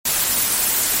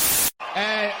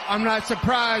I'm not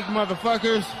surprised,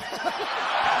 motherfuckers.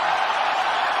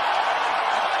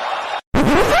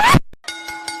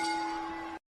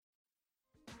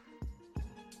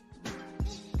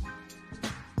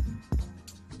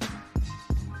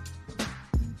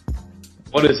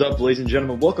 What is up, ladies and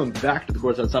gentlemen? Welcome back to the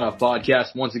Courtside Soundoff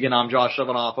podcast. Once again, I'm Josh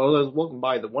Soundoff. Welcome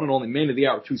by the one and only man of the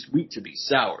hour, too sweet to be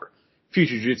sour,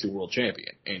 future Jiu-Jitsu world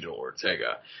champion, Angel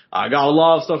Ortega. I got a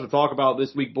lot of stuff to talk about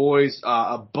this week, boys.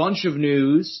 A bunch of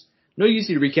news. No UFC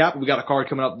to recap, but we got a card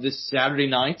coming up this Saturday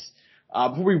night.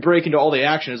 Before we break into all the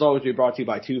action, as always, we're brought to you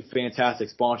by two fantastic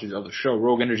sponsors of the show,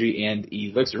 Rogue Energy and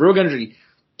Elixir. Rogue Energy,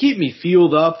 keep me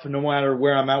fueled up no matter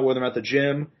where I'm at, whether I'm at the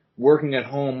gym, working at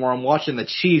home, or I'm watching the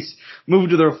Chiefs move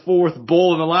to their fourth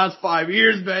bowl in the last 5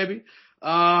 years, baby.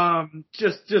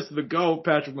 Just the GOAT,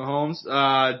 Patrick Mahomes,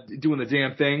 doing the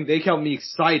damn thing. They kept me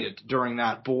excited during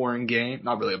that boring game.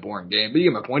 Not really a boring game, but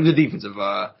you get my point. It's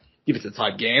a defensive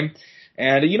type game.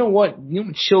 And you know what? You know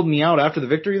what chilled me out after the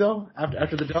victory, though?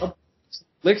 After the dub?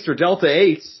 Elixir Delta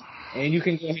 8s. And you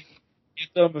can get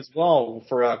them as well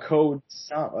for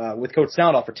with code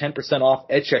Soundoff for 10% off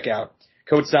at checkout.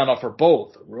 Code Soundoff for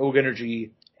both Rogue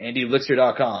Energy and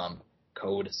Elixir.com.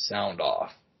 Code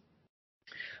Soundoff.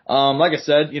 Like I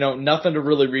said, nothing to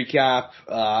really recap.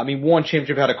 One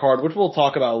championship had a card, which we'll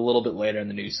talk about a little bit later in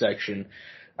the news section.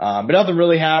 But nothing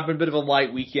really happened. Bit of a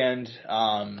light weekend.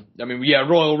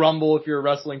 Royal Rumble, if you're a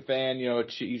wrestling fan,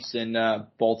 Chiefs in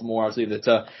Baltimore. Obviously, that's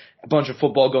a bunch of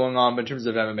football going on, but in terms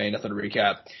of MMA, nothing to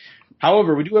recap.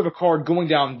 However, we do have a card going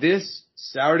down this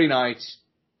Saturday night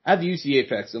at the UC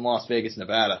Apex in Las Vegas,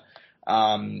 Nevada.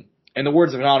 In the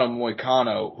words of Renato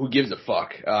Moicano, who gives a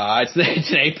fuck?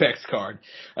 It's an Apex card.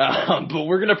 But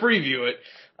we're gonna preview it.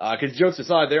 Cause jokes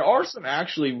aside, there are some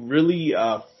actually really,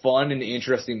 fun and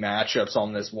interesting matchups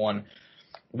on this one.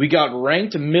 We got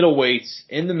ranked middleweights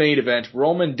in the main event,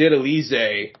 Roman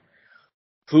Didalize,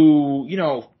 who,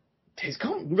 has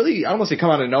come really, I don't want to say come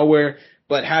out of nowhere,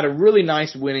 but had a really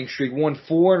nice winning streak, won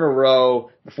 4 in a row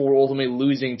before ultimately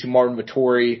losing to Martin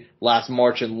Vettori last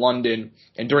March in London.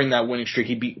 And during that winning streak,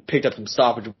 he picked up some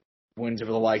stoppage wins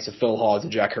over the likes of Phil Hawes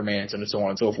and Jack Hermanson and so on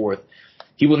and so forth.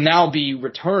 He will now be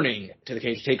returning to the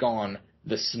cage to take on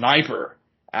the sniper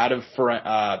out of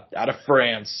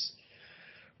France,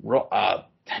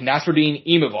 Nasruddin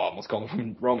Imavov. Let's call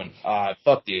him Roman.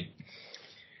 Fuck, dude.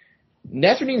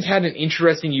 Nasruddin's had an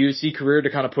interesting UFC career,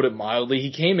 to kind of put it mildly.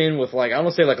 He came in with, I don't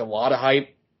want to say a lot of hype,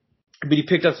 but he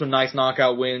picked up some nice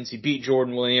knockout wins. He beat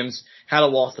Jordan Williams, had a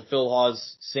loss to Phil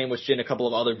Hawes, sandwiched in a couple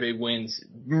of other big wins,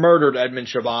 murdered Edmund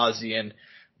Shabazian,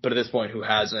 but at this point, who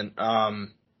hasn't?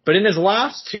 But in his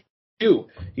last two,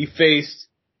 he faced,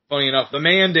 funny enough, the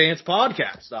Man Dance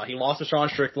podcast. He lost to Sean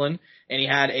Strickland, and he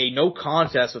had a no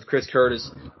contest with Chris Curtis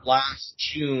last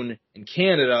June in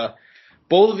Canada.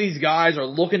 Both of these guys are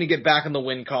looking to get back in the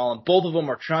win column. Both of them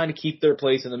are trying to keep their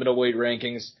place in the middleweight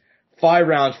rankings. 5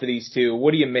 rounds for these two.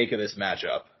 What do you make of this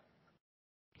matchup?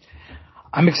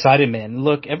 I'm excited, man.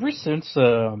 Look, ever since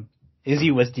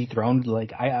Izzy was dethroned,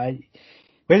 I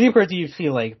do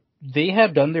feel like they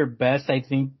have done their best, I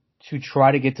think, to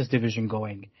try to get this division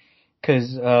going.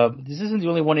 Because this isn't the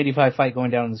only 185 fight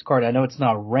going down in this card. I know it's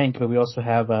not ranked, but we also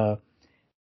have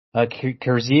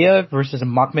Kerzia versus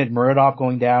Makhmed Muradov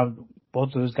going down.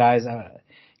 Both of those guys,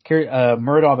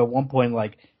 Muradov at one point,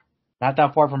 not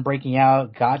that far from breaking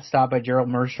out, got stopped by Gerald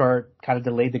Meerschaert, kind of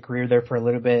delayed the career there for a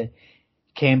little bit,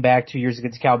 came back 2 years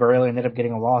against Cal Barrelli, ended up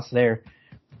getting a loss there.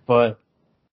 But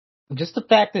just the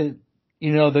fact that,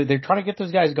 they're trying to get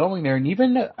those guys going there,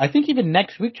 and I think even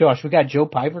next week, Josh, we got Joe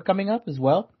Piver coming up as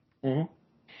well. Mm-hmm.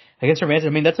 Against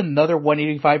Hermanson. That's another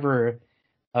 185er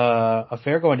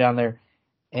affair going down there.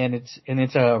 And it's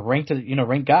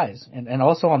ranked guys. And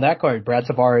also on that card, Brad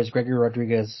Tavares, Gregory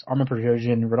Rodriguez, Armin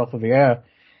Prigozhin, Rodolfo Vieira.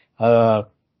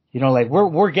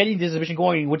 We're getting this division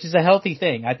going, which is a healthy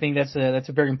thing. I think that's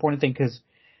a very important thing, because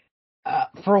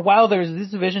for a while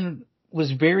this division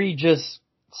was very just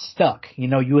stuck.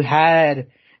 You had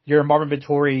your Marvin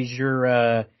Vettori's,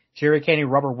 your Jerry Caney,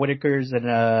 Robert Whitaker's,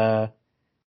 and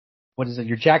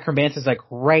your Jack Hermanson's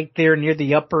right there near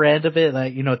the upper end of it,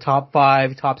 top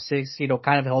 5, top 6,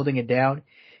 kind of holding it down.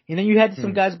 And then you had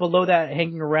some guys below that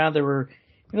hanging around that were,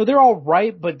 they're all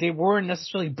right, but they weren't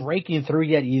necessarily breaking through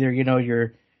yet either.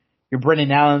 Your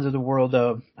Brendan Allens of the world.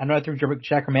 I know I threw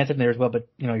Jack Hermanson in there as well, but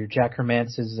your Jack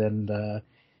Hermansons and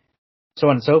so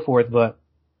on and so forth. But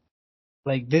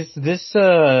this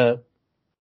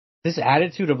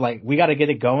attitude of we got to get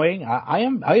it going. I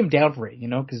am down for it,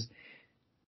 because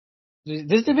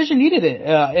this division needed it.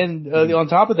 On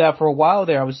top of that, for a while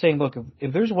there, I was saying, look,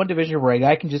 if there's one division where a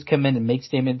guy can just come in and make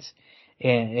statements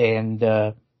and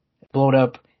blow it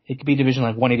up, it could be division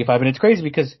like 185. And it's crazy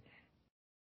because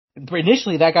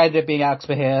initially that guy ended up being Alex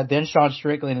Mejia, then Sean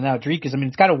Strickland, and now Dricus. I mean,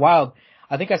 it's kind of wild.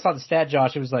 I think I saw the stat,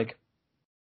 Josh. It was like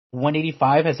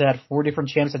 185 has had 4 different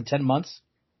champs in 10 months.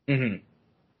 Mm-hmm.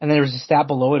 And then there was a stat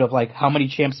below it of like how many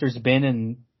champs there's been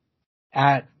and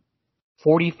at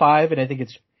 45, and I think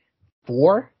it's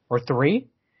 4 or 3. I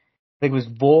think it was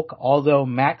Volk, Aldo,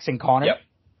 Max, and Connor. Yep,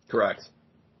 correct.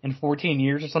 In 14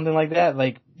 years or something like that.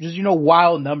 Like, just,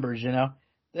 wild numbers,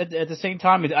 At the same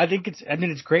time, I think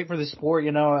it's great for the sport,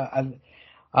 I don't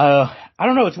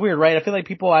know, it's weird, right? I feel like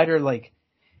people either like,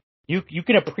 you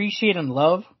can appreciate and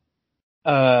love,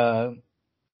 a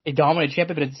dominant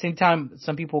champion, but at the same time,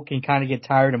 some people can kind of get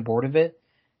tired and bored of it.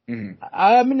 Mm-hmm.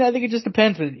 I mean, I think it just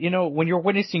depends, but when you're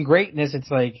witnessing greatness,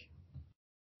 it's like,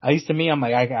 at least to me, I'm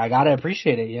like, I gotta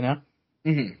appreciate it,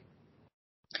 Mm-hmm.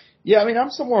 Yeah, I mean, I'm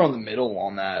somewhere on the middle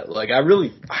on that. Like, I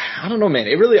don't know, man.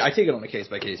 I take it on a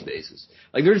case-by-case basis.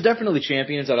 Like, there's definitely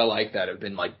champions that I like that have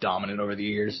been, like, dominant over the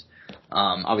years.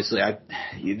 Obviously,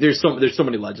 there's so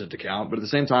many legends to count, but at the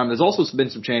same time, there's also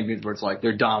been some champions where it's like,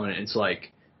 they're dominant. It's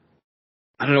like,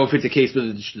 I don't know if it's a case where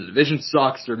the division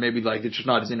sucks or maybe, like, it's just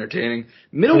not as entertaining.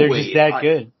 Middleweight. They're just that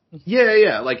good.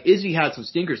 Yeah. Like, Izzy had some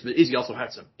stinkers, but Izzy also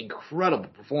had some incredible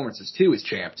performances, too, as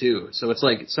champ, too. So it's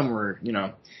like somewhere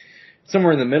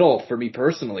in the middle for me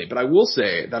personally, but I will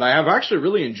say that I have actually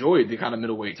really enjoyed the kind of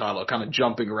middleweight title, kind of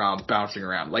jumping around, bouncing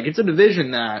around. Like, it's a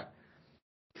division that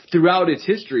throughout its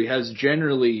history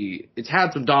it's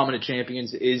had some dominant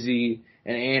champions, Izzy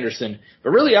and Anderson,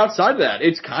 but really outside of that,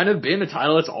 it's kind of been a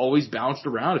title that's always bounced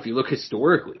around if you look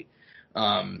historically.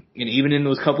 And even in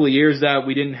those couple of years that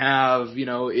we didn't have,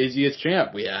 Izzy as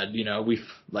champ, we had,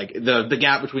 the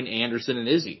gap between Anderson and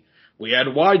Izzy. We had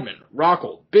Weidman,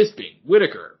 Rockhold, Bisping,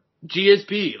 Whitaker,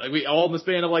 GSP, like we all in the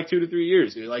span of like 2 to 3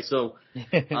 years, dude. Like, so,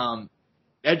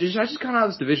 that's just kind of how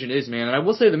this division is, man. And I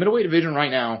will say the middleweight division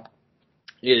right now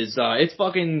is,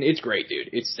 it's great, dude.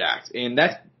 It's stacked. And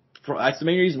that's the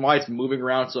main reason why it's moving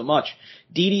around so much.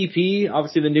 DDP,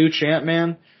 obviously the new champ,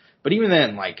 man. But even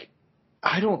then, like,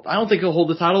 I don't think he'll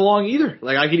hold the title long either.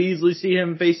 Like, I could easily see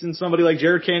him facing somebody like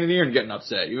Jared Cannonier and getting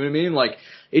upset. You know what I mean? Like,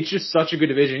 it's just such a good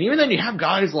division. Even then you have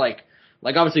guys like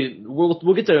obviously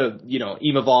we'll get to,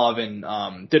 Imavov and,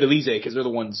 Didalize because they're the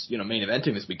ones, main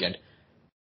eventing this weekend.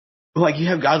 But like, you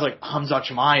have guys like Hamzat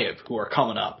Chimaev who are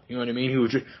coming up, you know what I mean? Who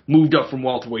just moved up from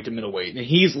welterweight to middleweight and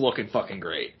he's looking fucking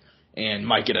great and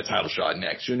might get a title shot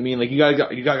next. You know what I mean? Like, you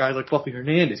got guys like Fluffy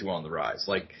Hernandez who are on the rise.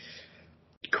 Like,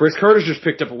 Chris Curtis just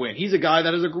picked up a win. He's a guy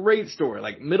that is a great story.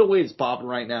 Like, middleweight is popping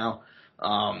right now.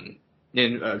 And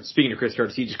speaking of Chris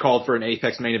Curtis, he just called for an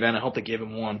Apex main event. I hope they give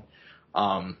him one.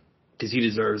 Because he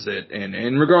deserves it. And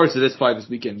in regards to this fight this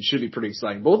weekend, it should be pretty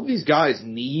exciting. Both of these guys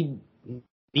need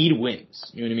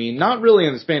wins. You know what I mean? Not really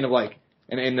in the span of like,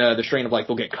 in the strain of like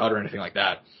they'll get cut or anything like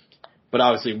that. But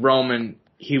obviously Roman,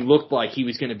 he looked like he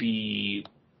was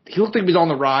on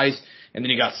the rise, and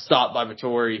then he got stopped by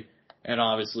Vettori, and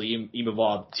obviously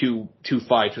Imavov two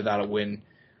fights without a win.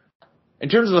 In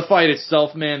terms of the fight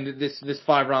itself, man, this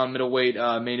 5-round middleweight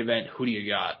main event, who do you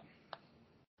got?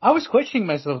 I was questioning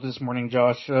myself this morning,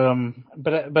 Josh.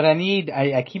 But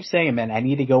I keep saying it, man. I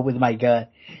need to go with my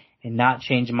gut and not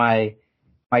change my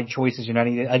choices. I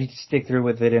need to stick through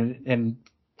with it. And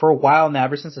for a while now,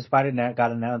 ever since this fight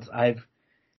got announced, I've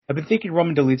been thinking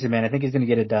Roman Dolidze, man. I think he's going to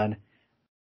get it done.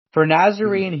 For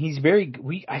Nazarene, he's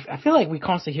I feel like we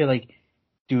constantly hear like,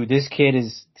 dude, this kid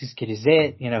is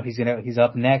it. He's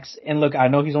up next. And look, I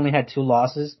know he's only had 2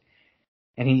 losses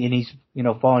and he's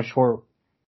fallen short.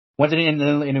 And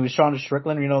it was Sean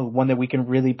Strickland, one that we can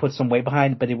really put some weight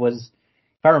behind, but it was,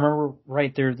 if I remember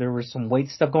right, there was some weight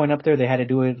stuff going up there. They had to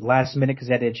do it last minute because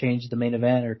they had to change the main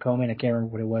event or co-main. I can't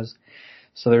remember what it was.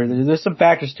 So there's some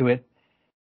factors to it.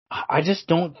 I just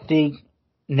don't think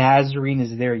Nazarene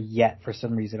is there yet for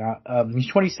some reason. He's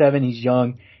 27. He's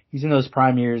young. He's in those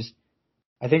prime years.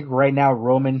 I think right now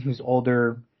Roman, who's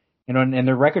older, and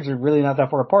their records are really not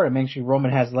that far apart. I mean, actually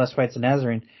Roman has less fights than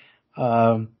Nazarene.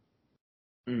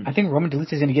 I think Roman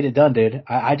Dolidze is going to get it done, dude.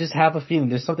 I just have a feeling.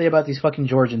 There's something about these fucking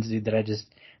Georgians, dude, that I just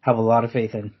have a lot of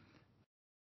faith in.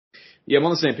 Yeah, I'm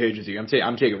on the same page as you.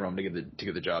 I'm taking Roman to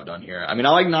get the job done here. I mean, I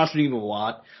like Nasruddin a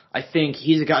lot. I think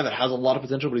he's a guy that has a lot of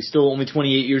potential, but he's still only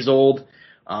 28 years old.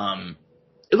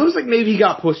 It looks like maybe he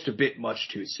got pushed a bit much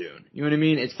too soon. You know what I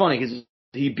mean? It's funny because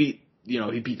he beat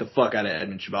the fuck out of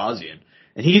Edmund Shabazian,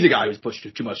 and he's a guy who was pushed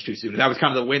too much too soon. And that was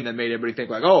kind of the win that made everybody think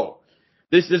like, oh,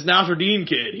 this Nasruddin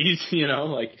kid, he's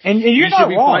like, and you're not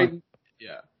wrong. Fighting.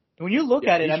 Yeah. When you look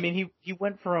at it, I mean, he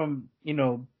went from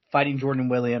fighting Jordan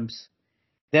Williams,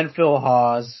 then Phil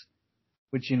Hawes,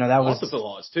 which, that was... Also Phil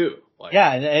Hawes, too.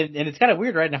 Yeah, and it's kind of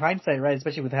weird, right, in hindsight, right,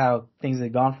 especially with how things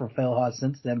have gone for Phil Hawes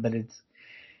since then, but it's,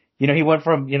 he went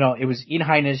from, it was Ian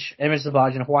Heinisch, Emmett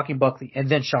Savage, Joaquin Buckley, and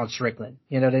then Sean Strickland.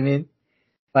 You know what I mean?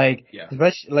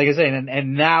 Especially, like I say,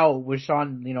 and now with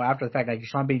Sean, after the fact, like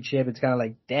Sean being Chip, it's kind of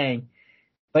like, dang.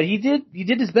 But he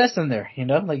did his best in there,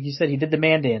 like you said, he did the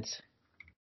man dance.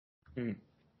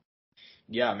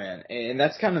 Yeah, man, and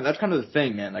that's kind of the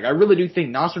thing, man. Like, I really do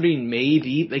think Nasruddin may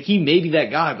be that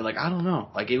guy, but I don't know.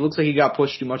 Like, it looks like he got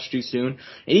pushed too much too soon.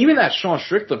 And even that Sean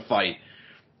Strickland fight,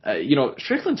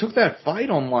 Strickland took that fight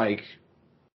on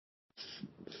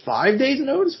 4 days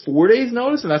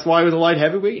notice, and that's why he was a light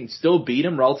heavyweight and still beat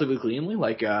him relatively cleanly.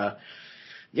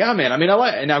 Yeah, man. I mean,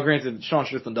 and now granted, Sean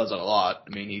Strickland does that a lot.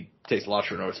 I mean, he takes a lot of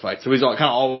short notice fights, so he's kind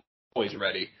of always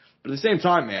ready. But at the same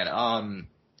time, man,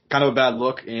 kind of a bad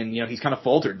look, and he's kind of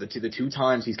faltered. The two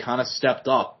times he's kind of stepped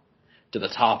up to the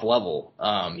top level,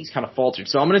 he's kind of faltered.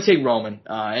 So I'm going to take Roman,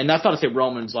 and that's not to say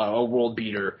Roman's a world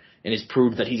beater and has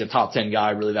proved that he's a top 10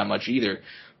 guy really that much either.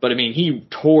 But I mean, he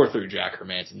tore through Jack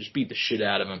Hermanson, just beat the shit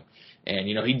out of him, and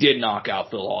he did knock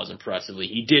out Phil Hawes impressively.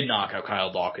 He did knock out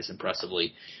Kyle Dawkins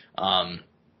impressively. Even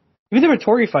the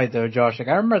Vittori fight though, Josh, I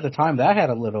remember at the time that had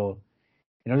a little.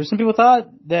 There's some people thought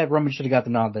that Roman should have got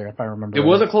the nod there, if I remember. It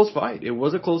was a close fight.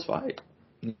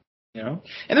 And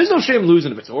there's no shame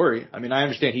losing to Vittori. I mean, I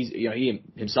understand he's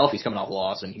coming off a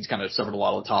loss, and he's kind of suffered a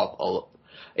lot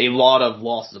of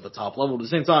losses at the top level. But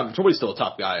at the same time, Vittori's still a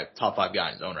top 5 guy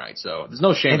in his own right. So there's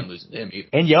no shame in losing to him either.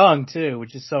 And young too,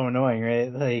 which is so annoying,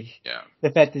 right? The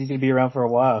fact that he's gonna be around for a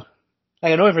while.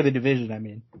 Annoying for the division, I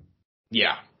mean.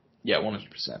 Yeah, 100%.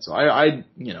 So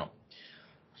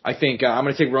I think I'm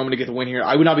going to take Roman to get the win here.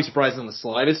 I would not be surprised in the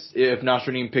slightest if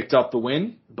Nasruddin picked up the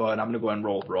win, but I'm going to go ahead and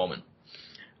roll with Roman.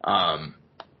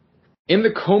 In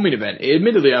the co-main event,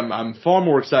 admittedly, I'm far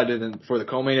more excited for the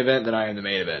co-main event than I am the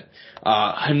main event.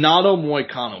 Renato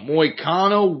Moicano.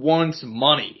 Moicano wants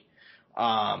money.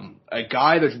 A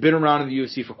guy that's been around in the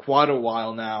UFC for quite a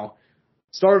while now.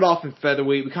 Started off in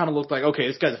featherweight. We kind of looked like, okay,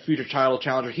 this guy's a future title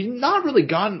challenger. He's not really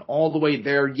gotten all the way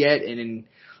there yet, and in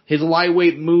his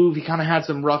lightweight move, he kind of had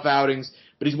some rough outings,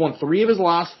 but he's won 3 of his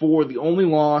last 4. The only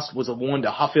loss was a one to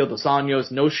Rafael dos Anjos.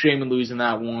 No shame in losing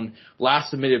that one.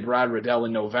 Last submitted Brad Riddell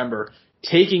in November,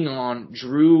 taking on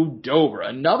Drew Dober,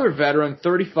 another veteran,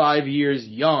 35 years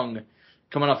young,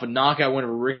 coming off a knockout win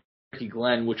over Ricky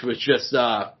Glenn, which was just,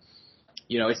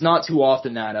 it's not too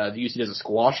often that the UFC does a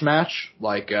squash match,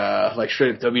 like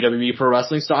straight up WWE pro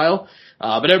wrestling style.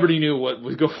 But everybody knew what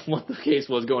the case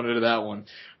was going into that one.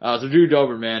 So Drew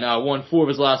Dober, man, won 4 of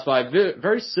his last 5.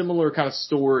 Very similar kind of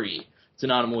story to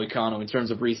Renato Moicano in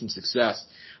terms of recent success.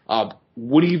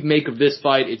 What do you make of this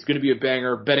fight? It's going to be a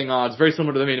banger. Betting odds, very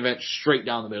similar to the main event, straight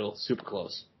down the middle, super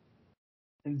close.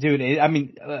 Dude,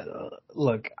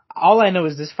 look, all I know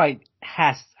is this fight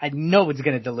I know it's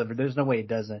going to deliver. There's no way it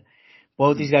doesn't.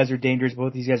 Both these guys are dangerous.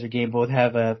 Both these guys are game. Both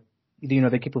have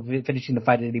they're capable of finishing the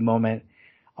fight at any moment.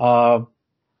 Once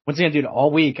again, dude,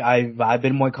 all week I've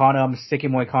been Moicano. I'm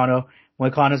sticking Moicano.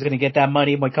 Moicano's going to get that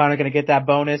money. Moicano's going to get that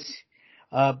bonus.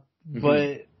 But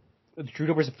Drew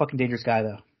Dober's a fucking dangerous guy,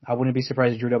 though. I wouldn't be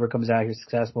surprised if Drew Dober comes out here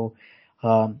successful.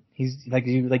 He's like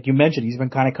you mentioned, he's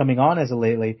been kind of coming on as of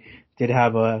lately. Did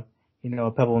have a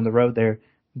pebble in the road there,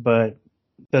 but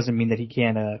doesn't mean that he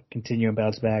can't continue and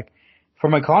bounce back. For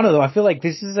Moicano, though, I feel like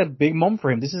this is a big moment for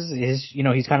him. This is his,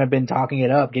 he's kind of been talking it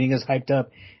up, getting us hyped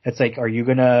up. It's like, are you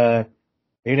gonna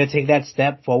take that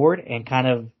step forward and kind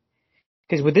of,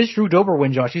 because with this Drew Dober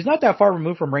win, Josh, he's not that far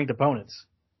removed from ranked opponents.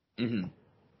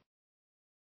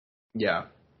 Yeah.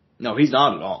 No, he's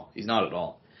not at all. I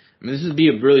mean, this would be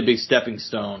a really big stepping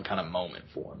stone kind of moment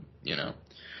for him,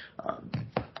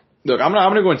 Look, I'm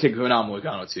gonna go and take Renato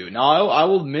Moicano too. Now, I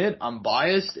will admit I'm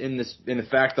biased in the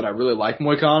fact that I really like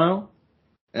Moicano.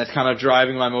 And that's kind of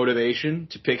driving my motivation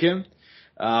to pick him.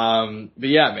 But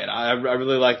yeah, man, I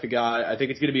really like the guy. I think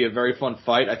it's going to be a very fun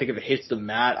fight. I think if it hits the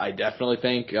mat, I definitely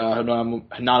think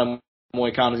Renato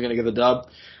Moicano is going to get the dub.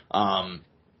 And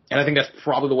I think that's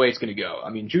probably the way it's going to go. I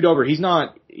mean, Drew Dober, he's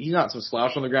not some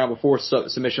slouch on the ground before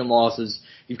submission losses.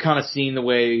 You've kind of seen the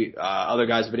way other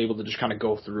guys have been able to just kind of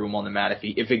go through him on the mat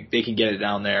if they can get it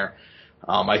down there.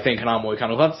 I think Renato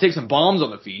Moicano will have to take some bombs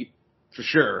on the feet for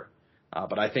sure.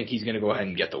 But I think he's going to go ahead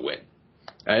and get the win.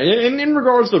 And in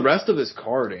regards to the rest of this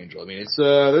card, Angel, I mean, it's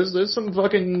there's some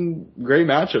fucking great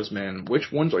matchups, man. Which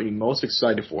ones are you most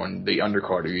excited for in the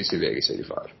undercard of UFC Vegas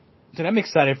 85? Dude, I'm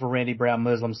excited for Randy Brown,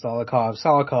 Muslim Salikov.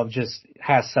 Salikov just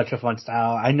has such a fun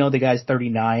style. I know the guy's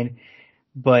 39,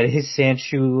 but his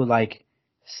Sandshoe,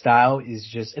 style is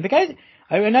just, and the guy,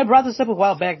 and I brought this up a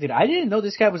while back, dude. I didn't know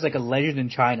this guy was like a legend in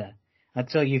China.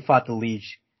 until he fought the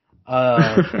Leech.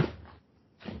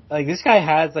 Like this guy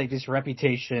has like this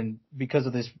reputation because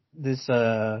of this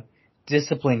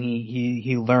discipline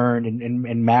he learned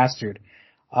and mastered.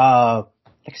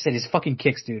 Like I said, his fucking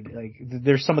kicks, dude. Like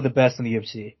they're some of the best in the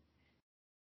UFC.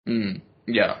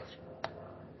 Yeah.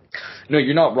 No,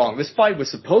 you're not wrong. This fight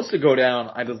was supposed to go down,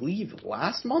 I believe,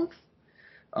 last month.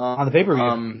 On the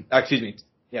pay-per-view. Excuse me.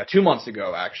 Yeah, 2 months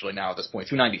ago, actually, now at this point.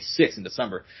 296 in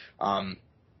December.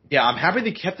 Yeah, I'm happy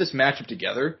they kept this matchup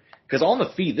together. Because on the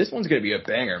feed, this one's going to be a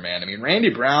banger, man. I mean, Randy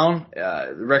Brown,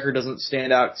 the record doesn't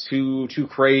stand out too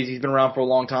crazy. He's been around for a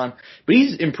long time. But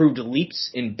he's improved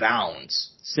leaps and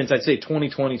bounds since, I'd say,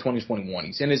 2020, 2021.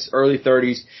 He's in his early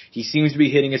 30s. He seems to be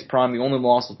hitting his prime. The only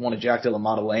loss was one to Jack Della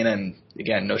Maddalena, and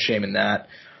again, no shame in that.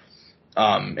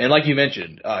 And like you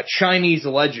mentioned, Chinese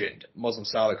legend, Muslim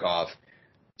Salikov.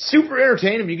 Super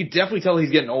entertaining. You could definitely tell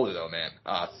he's getting older, though, man.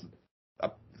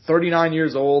 39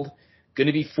 years old, going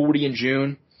to be 40 in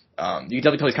June. You can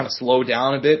definitely tell he's kind of slowed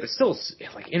down a bit, but still,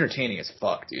 like, entertaining as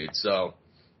fuck, dude. So,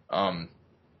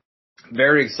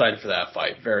 very excited for that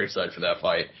fight. Very excited for that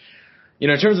fight. You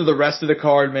know, in terms of the rest of the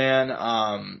card, man,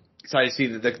 excited to see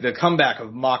the comeback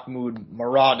of Mahmoud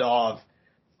Muradov,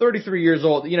 33 years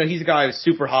old. You know, he's a guy I was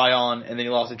super high on, and then he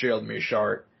lost to Gerald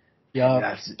Mearshart. Yeah.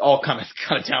 That's all kind of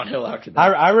downhill after that.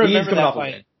 I remember that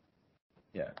fight.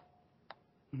 Yeah.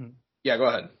 Mm-hmm. Yeah, go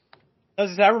ahead.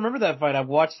 I remember that fight. I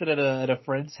watched it at a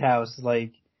friend's house.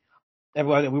 Like, we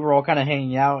were all kind of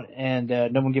hanging out, and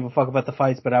no one gave a fuck about the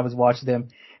fights, but I was watching them.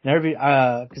 And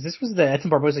everybody, because this was the Edson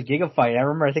Barboza Giga fight.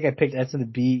 I think I picked Edson to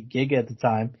beat Giga at the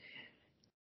time.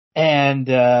 And,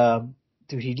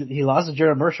 dude, he lost to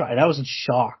Jared Mearshart, and I was in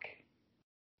shock.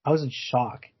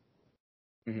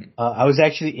 Mm-hmm. I was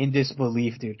actually in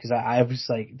disbelief, dude, because I was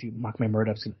like, dude, McMahon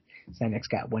Murdoch's the next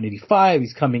guy at 185.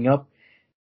 He's coming up.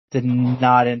 Did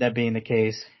not end up being the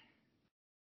case.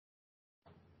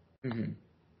 Mm-hmm.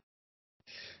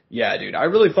 Yeah, dude. I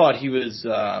really thought he was,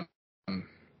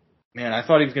 man, I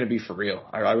thought he was going to be for real.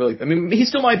 I mean, he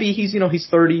still might be. He's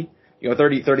 30,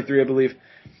 33, I believe.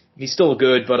 He's still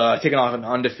good, but, taking off an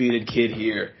undefeated kid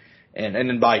here. And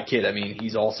then by kid, I mean,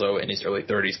 he's also in his early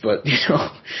 30s, but,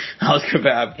 Alex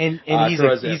Khabab. And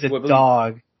he's a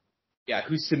dog. Yeah,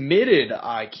 who submitted,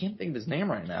 I can't think of his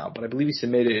name right now, but I believe he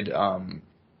submitted,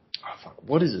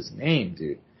 what is his name,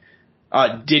 dude?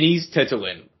 Denis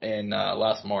Tetulin in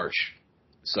last March.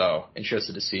 So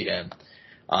interested to see him.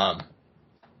 In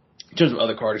terms of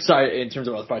other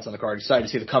fights on the card, excited to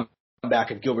see the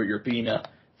comeback of Gilbert Urbina.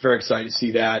 Very excited to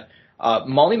see that.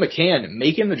 Molly McCann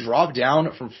making the drop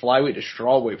down from flyweight to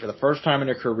strawweight for the first time in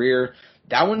her career.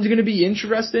 That one's going to be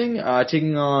interesting,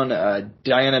 taking on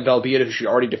Diana Belbita, who she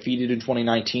already defeated in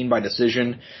 2019 by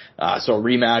decision. So a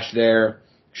rematch there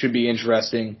should be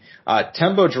interesting.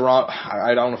 Tembo Geronimo,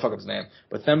 I don't know fuck up his name,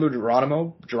 but Tembo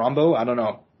Geronimo, I don't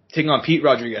know, taking on Pete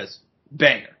Rodriguez.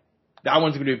 Banger. That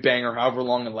one's going to be a banger, however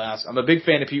long it lasts. I'm a big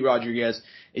fan of Pete Rodriguez.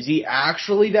 Is he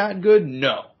actually that good?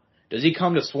 No. Does he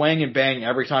come to swing and bang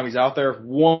every time he's out there?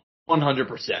 100%.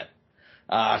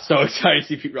 So excited to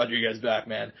see Pete Rodriguez back,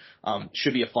 man.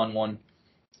 Should be a fun one.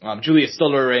 Julia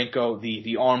Stolarenko,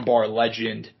 the armbar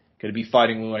legend, going to be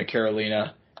fighting Luana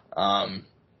Carolina, on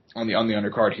the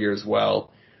undercard here as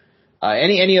well.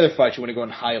 Any other fights you want to go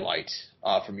and highlight,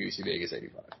 from UFC Vegas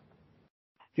 85?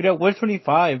 Dude, at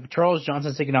 125, Charles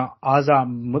Johnson's taking out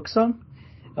Azam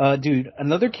Muksum. Dude,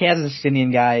 another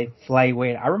Kazakhstanian guy,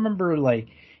 flyweight. I remember, like,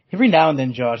 every now and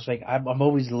then, Josh, like, I'm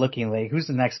always looking, like, who's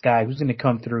the next guy? Who's going to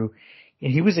come through?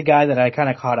 And he was a guy that I kind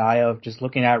of caught eye of, just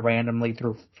looking at randomly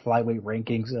through flyweight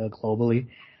rankings, globally.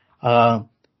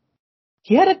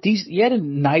 He had a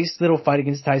nice little fight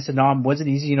against Tyson Nam. Wasn't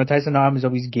easy. Tyson Nam is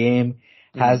always game,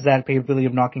 has that capability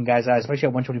of knocking guys out, especially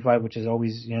at 125, which is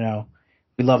always,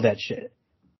 we love that shit.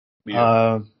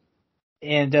 Yeah.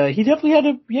 And he definitely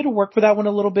had to work for that one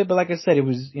a little bit, but like I said, it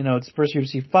was, it's his first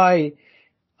UFC fight,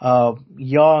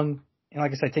 young, and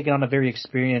like I said, taking on a very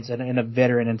experienced and a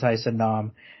veteran in Tyson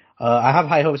Nam. I have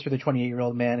high hopes for the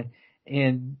 28-year-old man,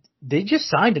 and they just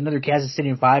signed another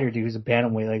Kazakhstanian fighter, dude, who's a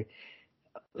bantamweight.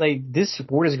 Like this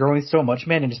sport is growing so much,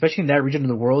 man, and especially in that region of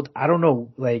the world, I don't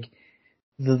know, like,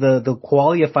 the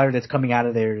quality of fighter that's coming out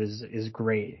of there is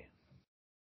great.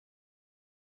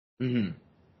 Mm-hmm.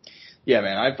 Yeah,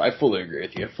 man, I fully agree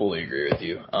with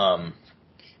you.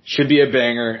 Should be a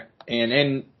banger,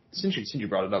 and since you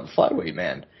brought it up, flyweight,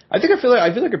 man, I feel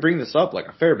like I bring this up like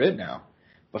a fair bit now,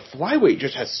 but flyweight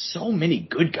just has so many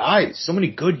good guys, so many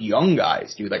good young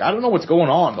guys, dude. Like, I don't know what's going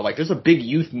on, but like, there's a big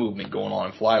youth movement going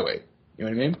on in flyweight. You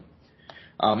know what I mean?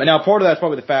 And now part of that's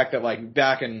probably the fact that, like,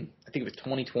 back in, I think it was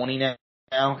 2020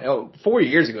 now, 4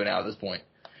 years ago now at this point,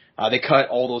 They cut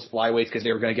all those flyweights because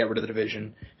they were going to get rid of the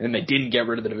division, and then they didn't get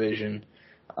rid of the division.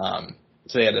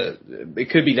 So they had to, it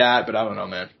could be that, but I don't know,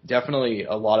 man. Definitely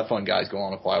a lot of fun guys go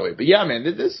on a flyweight. But yeah, man,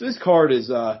 this card is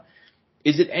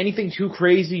it anything too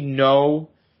crazy? No.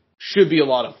 Should be a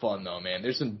lot of fun though, man.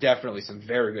 There's definitely some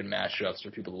very good matchups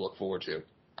for people to look forward to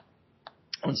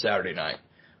on Saturday night.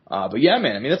 But yeah,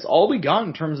 man, I mean, that's all we got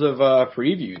in terms of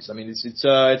previews. I mean, it's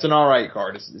an alright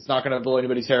card. It's not going to blow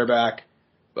anybody's hair back,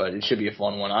 but it should be a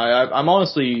fun one. I'm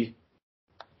honestly,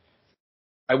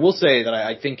 I will say that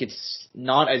I think it's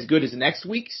not as good as next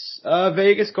week's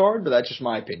Vegas card, but that's just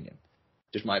my opinion.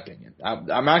 Just my opinion.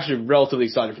 I'm actually relatively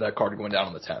excited for that card going down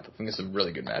on the 10th. I think there's some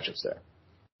really good matchups there.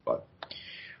 But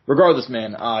regardless,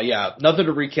 man, yeah, nothing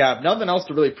to recap, nothing else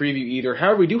to really preview either.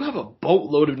 However, we do have a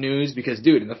boatload of news because,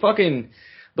 dude, in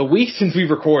the week since we've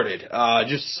recorded,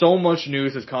 just so much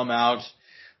news has come out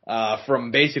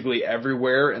from basically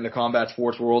everywhere in the combat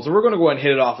sports world. So we're going to go ahead and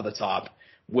hit it off at the top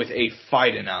with a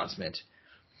fight announcement.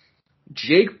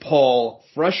 Jake Paul,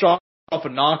 fresh off a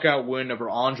knockout win over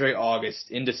Andre August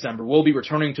in December, will be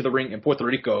returning to the ring in Puerto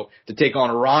Rico to take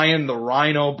on Ryan the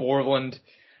Rhino Borland.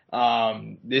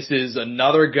 This is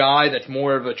another guy that's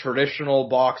more of a traditional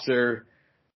boxer.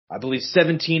 I believe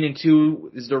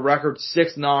 17-2 is the record,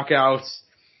 6 knockouts.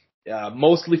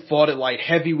 Mostly fought at light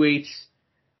heavyweights.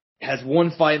 Has one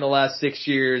fight in the last 6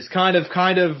 years. Kind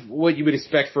of what you would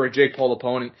expect for a Jake Paul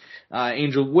opponent.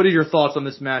 Angel, what are your thoughts on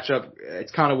this matchup?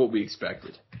 It's kind of what we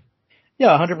expected.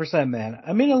 Yeah, 100%, man.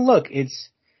 I mean, look, he's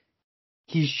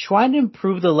trying to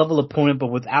improve the level opponent, but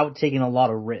without taking a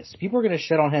lot of risks. People are going to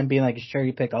shit on him being like, it's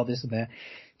cherry pick, all this and that.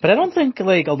 But I don't think,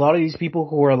 like, a lot of these people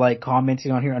who are, like,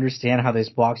 commenting on here understand how this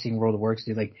boxing world works,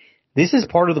 dude. Like, this is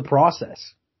part of the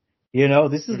process. You know,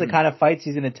 this is the kind of fights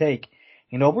he's going to take.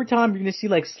 And over time, you're going to see,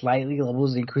 like, slightly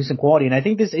levels increase in quality. And I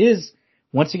think this is,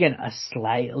 once again, a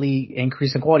slightly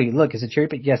increase in quality. Look, it's a cherry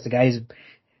pick. Yes, the guy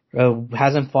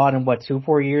hasn't fought in,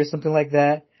 2-4 years, something like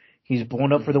that. He's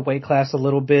blown up for the weight class a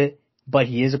little bit, but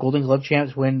he is a Golden Glove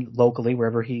champ win locally,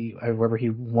 wherever he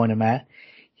won him at.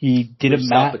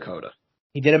 South Dakota.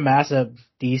 He did amass a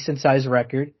decent sized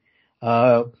record.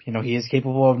 He is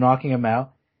capable of knocking him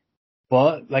out.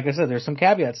 But, like I said, there's some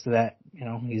caveats to that. You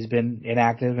know, he's been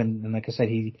inactive, and like I said,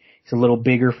 he's a little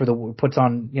bigger puts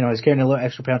on, he's carrying a little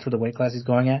extra pounds for the weight class he's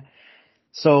going at.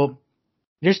 So,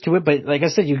 there's to it, but like I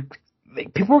said,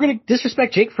 people are gonna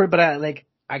disrespect Jake for it, but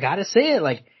I gotta say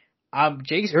it,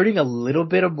 Jake's earning a little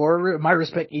bit of more my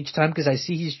respect each time because I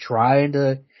see he's going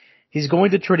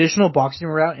the traditional boxing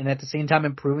route and at the same time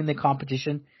improving the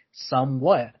competition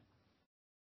somewhat.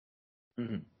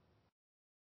 Mm-hmm.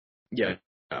 Yeah.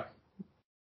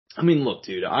 I mean, look,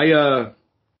 dude, I'm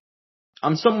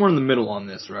somewhere in the middle on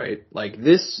this, right? Like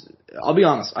this, I'll be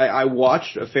honest, I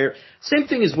watched same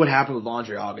thing as what happened with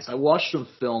Andre August. I watched some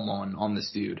film on this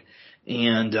dude,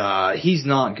 and he's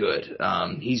not good.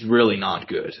 He's really not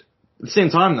good. At the same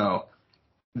time, though,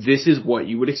 this is what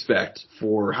you would expect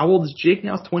for, how old is Jake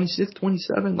now? 26,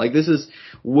 27? Like, this is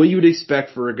what you would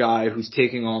expect for a guy who's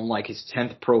taking on, like, his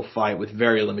 10th pro fight with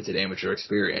very limited amateur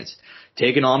experience.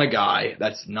 Taking on a guy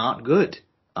that's not good.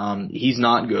 He's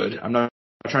not good. I'm not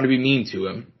trying to be mean to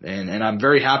him, and I'm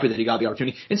very happy that he got the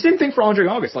opportunity. And same thing for Andre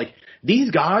August. Like, these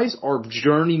guys are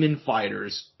journeyman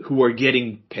fighters who are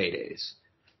getting paydays.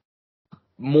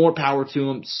 More power to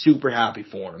him. Super happy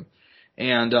for him.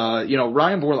 And,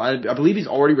 Ryan Borland, I believe he's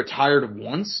already retired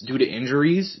once due to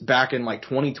injuries back in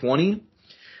 2020,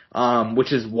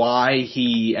 which is why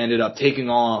he ended up taking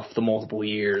off the multiple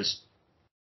years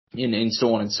and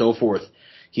so on and so forth.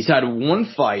 He's had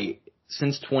one fight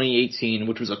since 2018,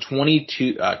 which was a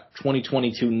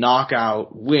 2022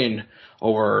 knockout win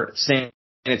over San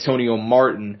Antonio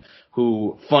Martin,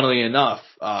 who, funnily enough,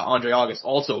 Andre August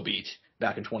also beat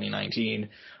back in 2019.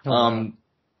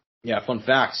 Yeah, fun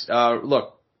facts.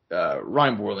 Look,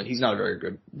 Ryan Borland, he's not a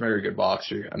very good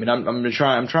boxer. I mean,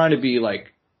 I'm trying to be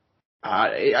like,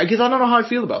 I guess I don't know how I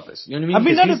feel about this. You know what I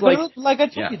mean? Like I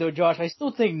told you though, Josh, I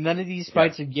still think none of these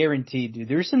fights are guaranteed, dude.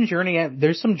 There's some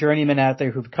journeymen out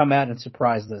there who've come out and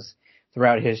surprised us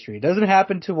throughout history. It doesn't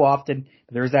happen too often,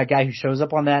 but there's that guy who shows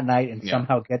up on that night and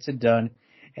somehow gets it done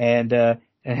and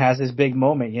has this big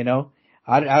moment,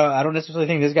 I don't necessarily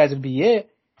think this guy's gonna be it.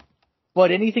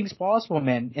 But anything's possible,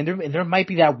 man. And there might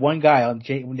be that one guy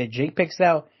that Jake picks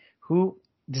out who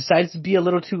decides to be a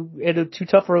little too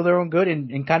tough for their own good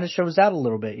and kind of shows out a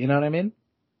little bit. You know what I mean?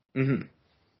 Mm-hmm.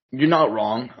 You're not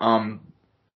wrong.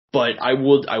 But I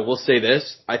will say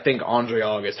this. I think Andre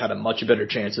August had a much better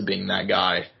chance of being that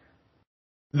guy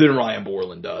than Ryan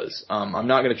Borland does. I'm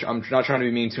not trying to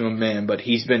be mean to him, man, but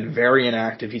he's been very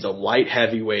inactive. He's a light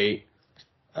heavyweight.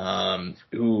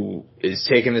 who is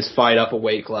taking this fight up a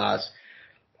weight class.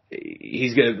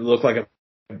 He's gonna look like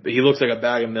he looks like a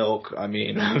bag of milk. I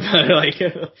mean, like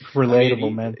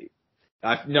Relatable, man.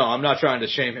 No, I'm not trying to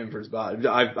shame him for his body.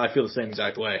 I feel the same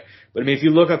exact way. But I mean, if you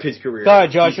look up his career, Sorry,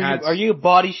 Josh, are you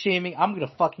body shaming? I'm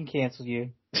gonna fucking cancel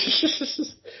you.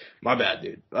 My bad,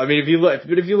 dude. I mean, if you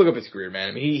look up his career, man,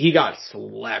 I mean, he got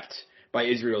slept by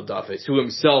Israel Duffus, who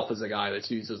himself is a guy that's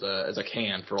used as a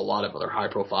can for a lot of other high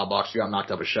profile boxers. He got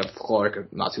knocked out by Chef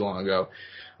Clark not too long ago.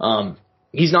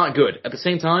 He's not good. At the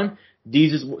same time,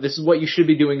 this is what you should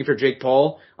be doing if you're Jake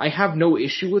Paul. I have no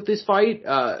issue with this fight.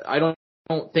 I don't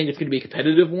think it's going to be a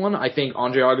competitive one. I think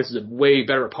Andre August is a way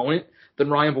better opponent than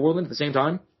Ryan Borland at the same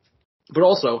time. But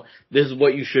also, this is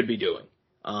what you should be doing.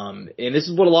 And this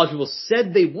is what a lot of people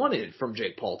said they wanted from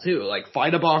Jake Paul too. Like,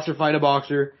 fight a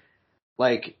boxer.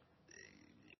 Like,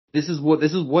 this is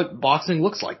what boxing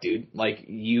looks like, dude. Like,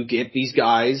 you get these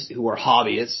guys who are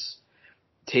hobbyists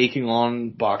taking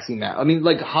on boxing now. I mean,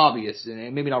 like, hobbyists,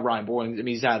 and maybe not Ryan Borland. I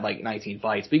mean, he's had like 19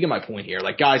 fights, but you get my point here.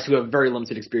 Like, guys who have very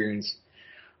limited experience,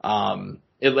 at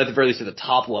the very least at the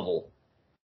top level,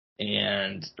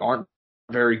 and aren't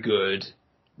very good,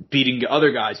 beating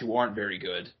other guys who aren't very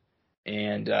good.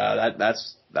 And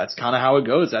that's kind of how it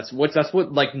goes. That's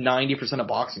what like 90% of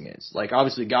boxing is. Like,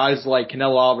 obviously, guys like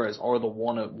Canelo Alvarez are the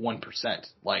 1%.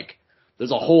 Like,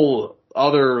 there's a whole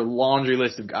other laundry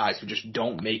list of guys who just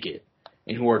don't make it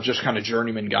and who are just kind of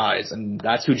journeyman guys. And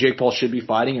that's who Jake Paul should be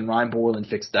fighting. And Ryan Borland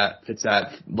fits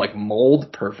that like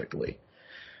mold perfectly.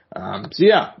 So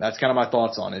yeah, that's kind of my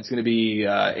thoughts on it. It's going to be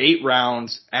 8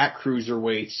 rounds at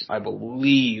cruiserweight, I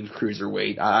believe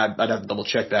cruiserweight. I'd have to double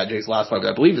check that. Jake's last fight,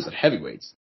 but I believe it's at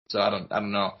heavyweights. So I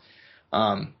don't know.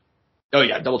 Oh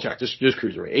yeah, double check. Just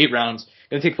cruiserweight. 8 rounds.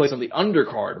 Going to take place on the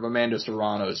undercard of Amanda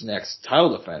Serrano's next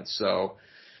title defense. So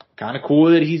kind of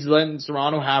cool that he's letting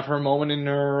Serrano have her moment in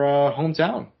her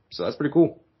hometown. So that's pretty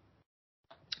cool.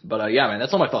 But yeah, man,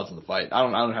 that's all my thoughts on the fight. I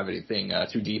don't have anything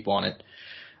too deep on it.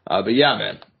 But yeah,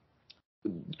 man.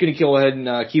 Gonna go ahead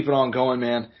and keep it on going,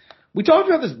 man. We talked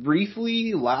about this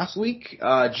briefly last week.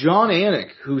 John Anik,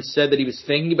 who said that he was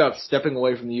thinking about stepping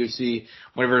away from the UFC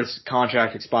whenever his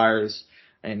contract expires,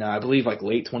 and I believe like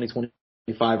late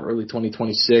 2025, early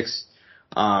 2026.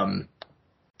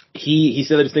 He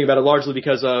said that he's thinking about it largely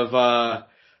because of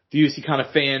the UFC kind of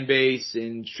fan base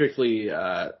and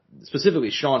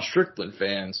specifically Sean Strickland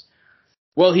fans.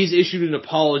 Well, he's issued an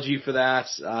apology for that.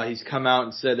 He's come out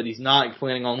and said that he's not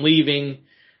planning on leaving,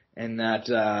 and that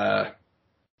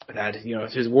you know,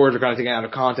 his words are kind of taken out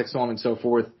of context on him and so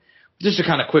forth. Just to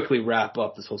kind of quickly wrap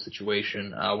up this whole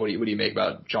situation, what do you make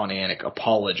about John Anik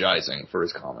apologizing for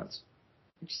his comments?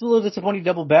 Just a little disappointing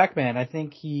double back, man. I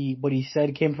think what he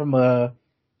said came from it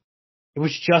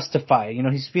was justified. You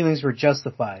know, his feelings were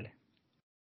justified.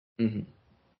 Mm-hmm.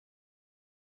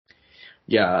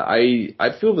 Yeah,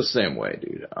 I feel the same way,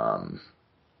 dude.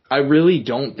 I really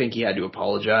don't think he had to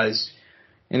apologize.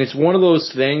 And it's one of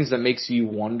those things that makes you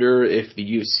wonder if the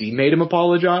UFC made him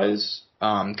apologize.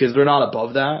 Cause they're not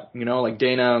above that, you know, like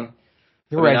Dana.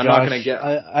 You're right, Josh.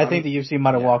 I think the UFC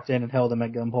might have walked in and held him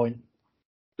at gunpoint.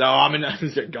 No, I mean, I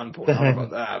was at gunpoint. I don't know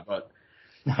about that, but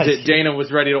Dana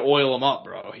was ready to oil him up,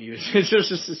 bro. He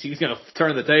was gonna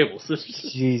turn the tables.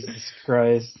 Jesus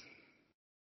Christ.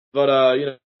 But, you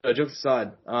know, jokes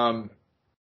aside,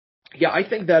 yeah, I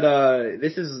think that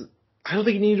I don't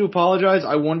think he needed to apologize.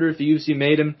 I wonder if the UFC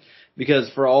made him, because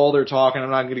for all their talk, and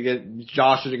I'm not gonna get,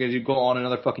 Josh is gonna go on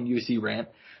another fucking UFC rant,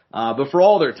 but for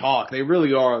all their talk, they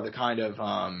really are the kind of,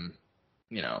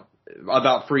 you know,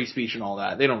 about free speech and all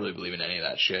that. They don't really believe in any of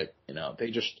that shit, you know.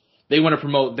 They want to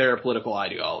promote their political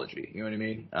ideology, you know what I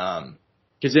mean?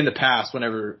 Cause in the past,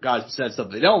 whenever guys have said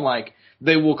stuff they don't like,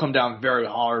 they will come down very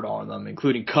hard on them,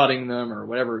 including cutting them or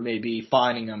whatever it may be,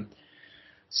 fining them.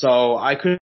 So I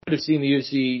could have seen the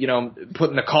UFC, you know,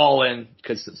 putting a call in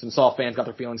because some soft fans got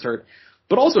their feelings hurt.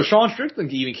 But also Sean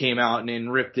Strickland even came out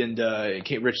and ripped into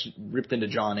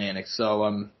John Anik.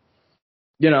 So,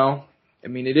 you know, I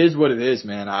mean, it is what it is,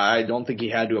 man. I don't think he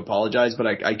had to apologize, but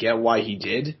I get why he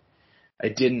did.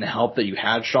 It didn't help that you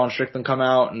had Sean Strickland come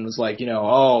out and was like, you know,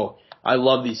 oh, I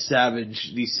love these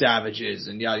savages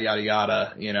and yada, yada,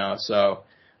 yada, you know, so,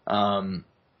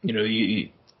 you know,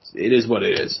 it is what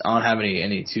it is. I don't have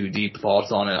any too deep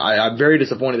thoughts on it. I'm very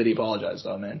disappointed that he apologized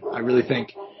though, man. I really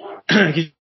think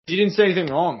he didn't say anything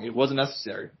wrong. It wasn't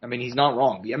necessary. I mean, he's not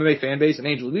wrong. The MMA fan base and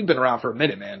Angel, we've been around for a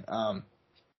minute, man.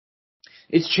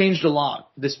 It's changed a lot.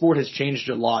 The sport has changed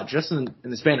a lot just in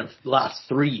the span of the last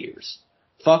 3 years.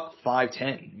 Fuck 5,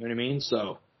 10. You know what I mean?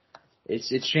 So, it's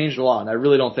changed a lot, and I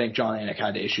really don't think John Anik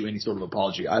had to issue any sort of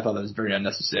apology. I thought that was very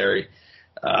unnecessary.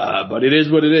 But it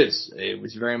is what it is. It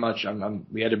was very much,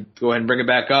 we had to go ahead and bring it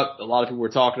back up. A lot of people were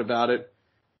talking about it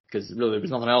because really there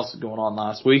was nothing else going on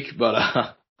last week.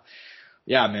 But,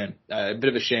 yeah, man, a bit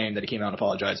of a shame that he came out and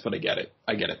apologized, but I get it.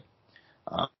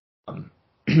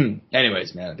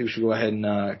 Anyways, man, I think we should go ahead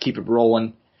and keep it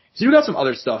rolling. So we got some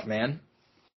other stuff, man.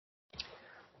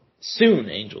 Soon,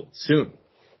 Angel, soon,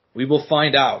 we will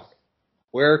find out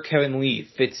where Kevin Lee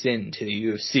fits into the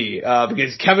UFC.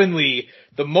 Because Kevin Lee,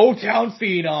 the Motown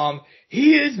phenom,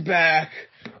 he is back.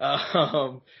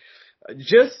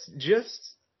 Just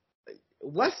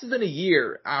less than a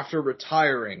year after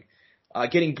retiring,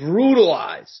 getting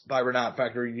brutalized by Renat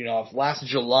Fakhretdinov last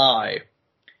July.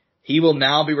 He will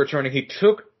now be returning. He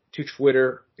took to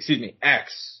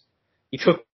X. He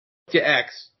took to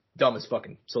X, dumbest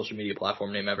fucking social media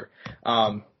platform name ever.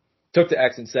 Took to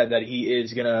X and said that he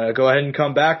is gonna go ahead and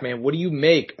come back, man. What do you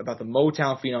make about the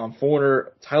Motown phenom,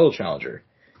 former title challenger,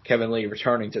 Kevin Lee,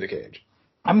 returning to the cage?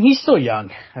 I mean, he's still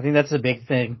young. I think that's a big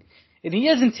thing. And he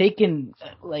hasn't taken,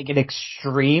 like, an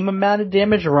extreme amount of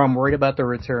damage, or I'm worried about the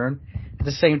return. At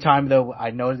the same time, though,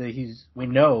 we know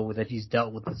that he's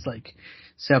dealt with this, like,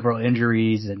 several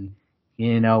injuries, and,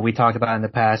 you know, we talked about in the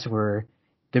past where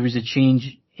there was a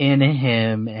change in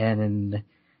him, and there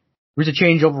was a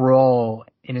change overall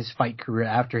in his fight career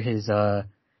after he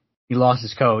lost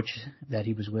his coach that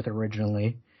he was with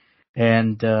originally.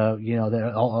 And, you know,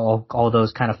 that all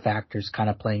those kind of factors kind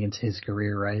of playing into his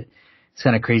career, right? It's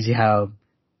kind of crazy how,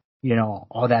 you know,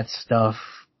 all that stuff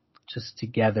just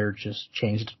together just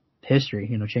changed history,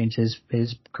 you know, changed his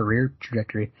career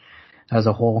trajectory as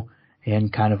a whole,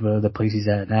 and kind of the place he's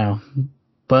at now.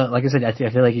 But like I said, I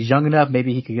feel like he's young enough.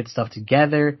 Maybe he could get stuff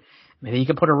together. Maybe he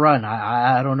could put a run.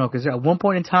 I don't know, because at one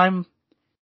point in time,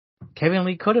 Kevin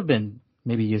Lee could have been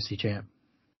maybe UFC champ.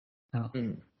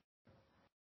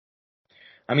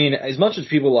 I mean, as much as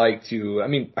people like to, I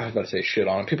was about to say shit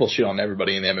on him. People shit on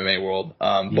everybody in the MMA world.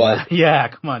 But yeah,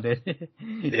 come on, dude.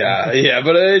 yeah.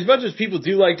 But as much as people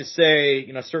do like to say,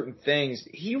 you know, certain things,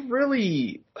 he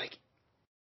really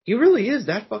is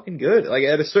that fucking good. Like,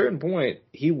 at a certain point,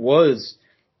 he was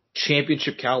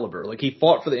championship caliber. Like, he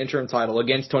fought for the interim title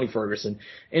against Tony Ferguson.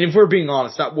 And if we're being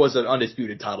honest, that was an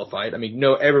undisputed title fight. I mean,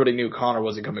 everybody knew Conor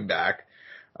wasn't coming back.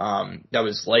 That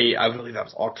was late. I believe that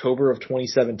was October of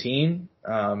 2017.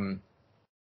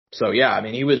 So yeah, I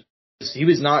mean, he was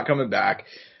not coming back.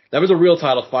 That was a real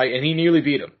title fight, and he nearly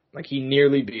beat him. And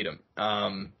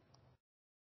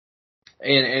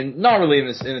not really in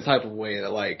the type of way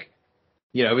that, like,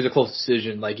 you know, it was a close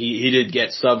decision. Like, he did get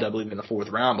subbed, I believe, in the fourth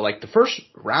round, but like the first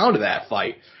round of that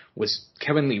fight was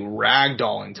Kevin Lee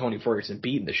ragdolling Tony Ferguson,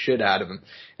 beating the shit out of him.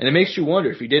 And it makes you wonder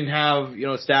if he didn't have, you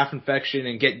know, staph infection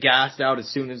and get gassed out as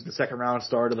soon as the second round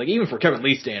started. Like, even for Kevin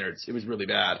Lee standards, it was really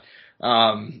bad,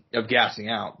 of gassing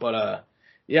out. But,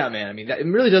 yeah, man, I mean, it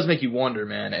really does make you wonder,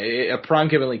 man. A prime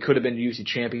Kevin Lee could have been UFC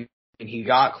champion, and he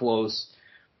got close.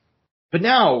 But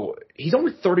now, he's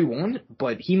only 31,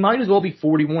 but he might as well be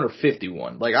 41 or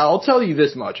 51. Like, I'll tell you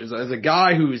this much, as a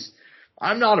guy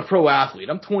I'm not a pro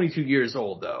athlete. I'm 22 years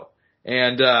old, though.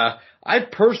 And, I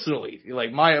personally,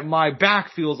 like, my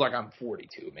back feels like I'm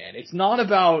 42, man. It's not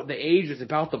about the age, it's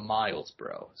about the miles,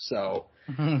 bro. So,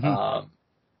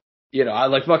 you know, I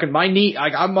like fucking my knee,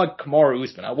 I'm like Kamaru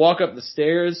Usman. I walk up the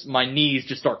stairs, my knees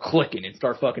just start clicking and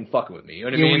start fucking with me. You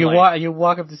know what I mean? You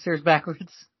walk up the stairs backwards?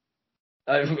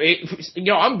 You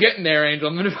know, I'm getting there, Angel.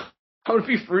 I'm gonna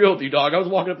be for real with you, dog. I was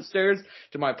walking up the stairs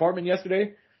to my apartment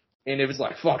yesterday, and it was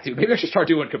like, fuck, dude, maybe I should start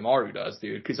doing what Kamaru does,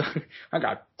 dude, because I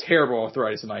got terrible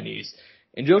arthritis in my knees.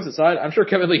 And jokes aside, I'm sure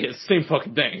Kevin Lee has the same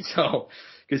fucking thing. So,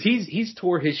 because he's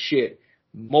tore his shit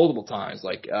multiple times,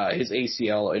 like his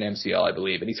ACL and MCL, I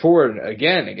believe, and he tore it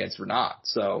again against Renat.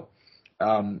 So,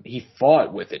 he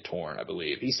fought with it torn, I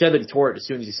believe. He said that he tore it as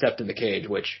soon as he stepped in the cage,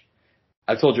 which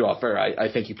I told you off air. I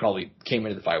think he probably came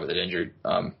into the fight with it injured.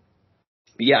 But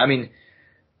yeah, I mean,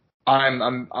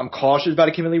 I'm cautious about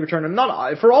a Kevin Lee return. I'm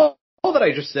not, for all that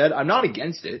I just said, I'm not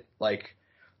against it. Like,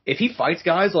 if he fights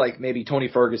guys like maybe Tony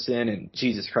Ferguson, and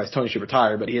Jesus Christ, Tony should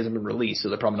retire, but he hasn't been released, so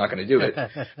they're probably not going to do it.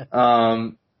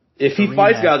 If he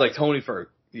fights guys like Tony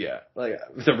Ferguson, yeah, like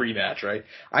the rematch, right?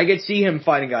 I could see him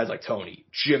fighting guys like Tony,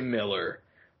 Jim Miller,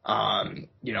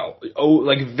 you know,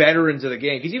 like veterans of the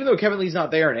game. Because even though Kevin Lee's not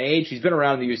there in age, he's been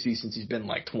around the UFC since he's been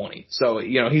like 20. So,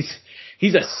 you know,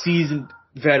 he's a seasoned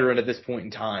veteran at this point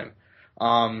in time.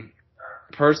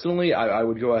 Personally, I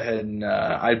would go ahead and,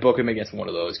 I'd book him against one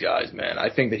of those guys, man.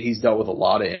 I think that he's dealt with a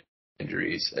lot of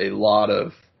injuries, a lot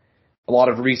of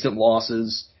recent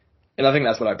losses. And I think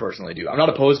that's what I personally do. I'm not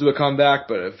opposed to a comeback,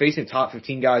 but facing top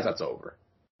 15 guys, that's over.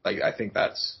 Like, I think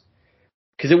that's,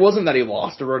 because it wasn't that he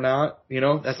lost or not, you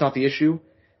know, that's not the issue.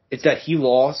 It's that he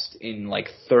lost in like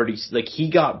 30, like he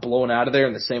got blown out of there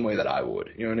in the same way that I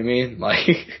would. You know what I mean?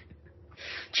 Like,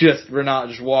 Renat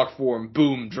just walked for him,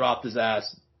 boom, dropped his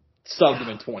ass, subbed him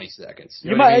in 20 seconds.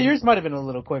 You know what I mean? Yours might have been a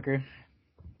little quicker.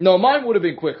 No, mine would have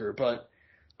been quicker, but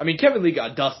I mean, Kevin Lee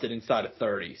got dusted inside of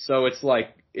 30, so it's like,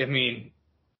 I mean,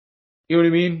 you know what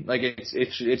I mean? Like,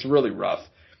 it's really rough.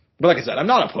 But like I said, I'm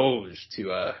not opposed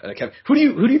to Kevin. Who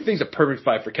do you think is a perfect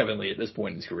fight for Kevin Lee at this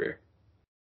point in his career?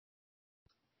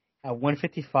 At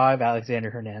 155,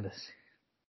 Alexander Hernandez.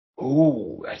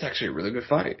 Ooh, that's actually a really good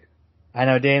fight. I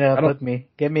know, Dana, book me.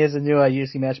 Get me as a new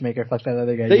UFC matchmaker. Fuck that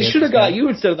other guy. They should have got you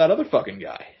instead of that other fucking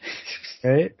guy.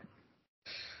 Right?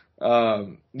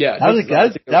 Yeah. That was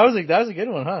a good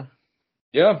one, huh?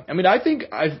 Yeah. I mean, I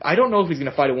don't know if he's going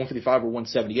to fight at 155 or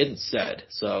 170. He hasn't said,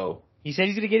 so. He said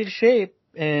he's going to get in shape,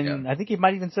 and I think he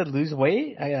might even said lose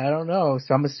weight. I don't know.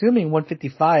 So I'm assuming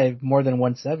 155 more than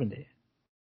 170.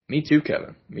 Me too,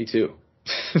 Kevin. Me too.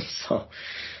 So,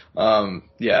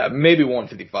 yeah, maybe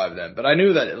 155 then. But I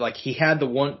knew that, like, he had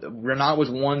Renat was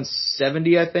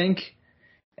 170, I think.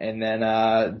 And then,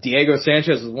 Diego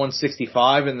Sanchez was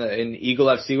 165 in Eagle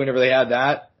FC whenever they had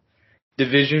that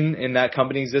division and that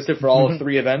company existed for all of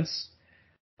 3 events.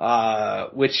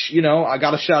 Which, you know, I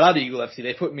gotta shout out to Eagle FC. They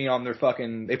used to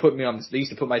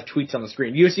put my tweets on the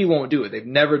screen. UFC won't do it. They've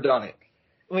never done it.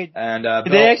 Wait, and,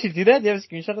 did they actually do that? Do you have a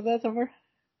screenshot of that somewhere?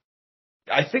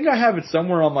 I think I have it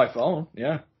somewhere on my phone.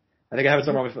 Yeah. I think I have it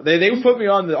somewhere on my phone. They put me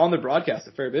on the broadcast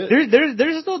a fair bit.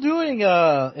 They're still doing,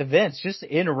 events just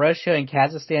in Russia and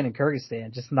Kazakhstan and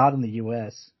Kyrgyzstan, just not in the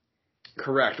US.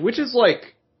 Correct. Which is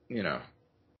like, you know,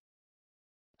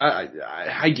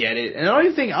 I get it. And I don't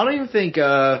even think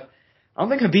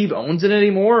Khabib owns it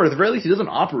anymore, or at the very least he doesn't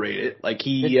operate it. Like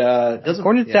he, doesn't.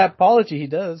 According to Tapology, he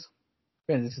does.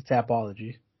 Granted, this is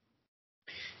Tapology.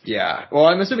 Yeah. Well,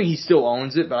 I'm assuming he still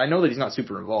owns it, but I know that he's not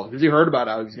super involved because he heard about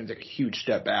how he's going to take a huge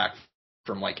step back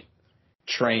from like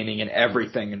training and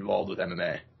everything involved with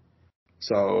MMA.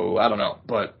 So I don't know,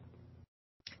 but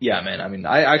yeah, man. I mean,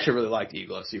 I actually really liked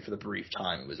Eagle FC for the brief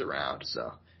time it was around.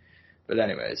 So, but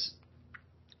anyways,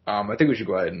 I think we should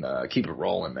go ahead and keep it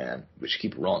rolling, man. We should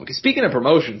keep it rolling because speaking of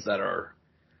promotions that are,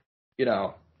 you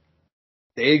know,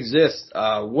 they exist.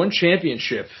 One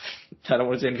championship. I don't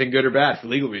want to say anything good or bad for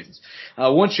legal reasons.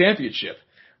 One championship.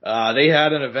 They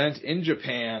had an event in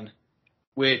Japan,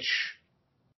 which,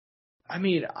 I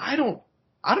mean, I don't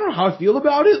know how I feel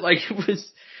about it. Like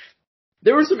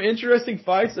there were some interesting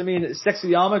fights. I mean,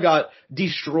 Sexyama got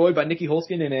destroyed by Nikki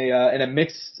Holskin in a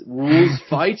mixed rules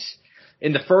fight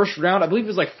in the first round. I believe it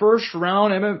was like first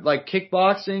round like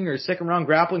kickboxing or second round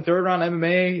grappling, third round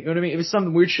MMA. You know what I mean? It was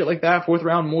some weird shit like that. Fourth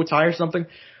round Muay Thai or something.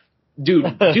 Dude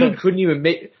couldn't even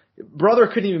make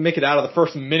it out of the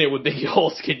first minute with Nikki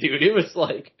Holskin, dude. It was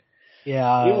like,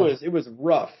 yeah, it was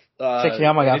rough.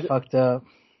 Sexyama got fucked up.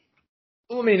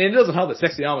 Well, I mean, it doesn't help that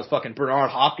Sexyama's fucking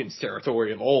Bernard Hopkins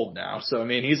territory of old now. So I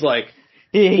mean, he's like,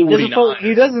 he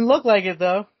doesn't look like it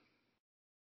though.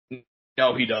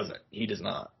 No, he doesn't. He does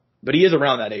not. But he is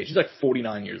around that age. He's like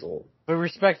 49 years old. But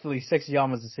respectfully,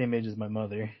 Sexyama's the same age as my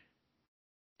mother.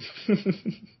 Not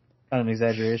an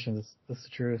exaggeration. That's the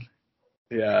truth.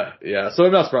 Yeah. So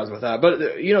I'm not surprised with that.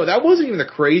 But, you know, that wasn't even the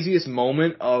craziest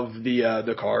moment of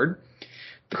the card.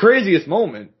 The craziest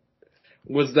moment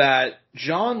was that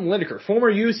John Lineker,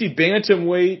 former UFC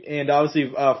bantamweight and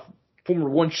obviously former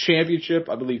one championship,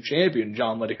 I believe champion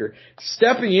John Lineker,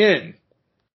 stepping in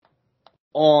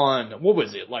on, what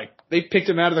was it? Like, they picked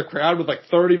him out of the crowd with like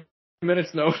 30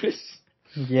 minutes notice.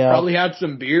 Yeah. Probably had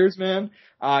some beers, man.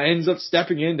 Ends up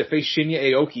stepping in to face Shinya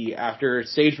Aoki after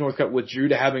Sage Northcutt withdrew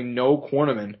to having no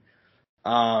cornerman.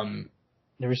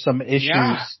 There were some issues.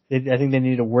 Yeah. I think they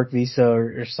needed a work visa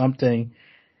or something.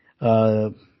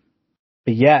 But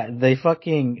yeah, they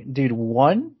fucking, dude,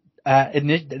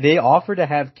 they offered to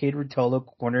have Cade Rutolo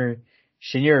corner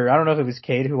Shinya, or I don't know if it was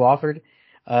Cade who offered.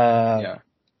 Yeah.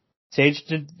 Sage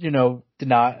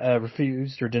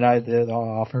refused or denied the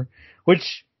offer,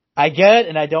 which I get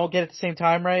and I don't get at the same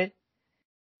time, right?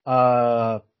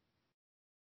 And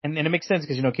it makes sense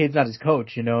because, you know, Cade's not his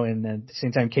coach, you know, and at the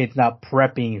same time, Cade's not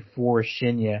prepping for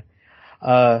Shinya.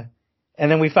 And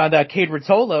then we found out Cade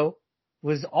Rutolo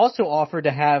was also offered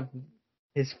to have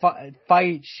his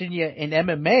fight Shinya in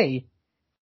MMA,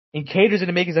 and Cade was going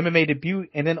to make his MMA debut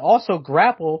and then also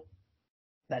grapple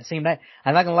that same night.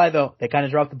 I'm not gonna lie though, they kind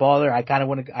of dropped the ball there. I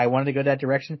wanted to go that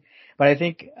direction, but I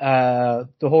think the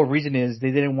whole reason is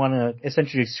they didn't want to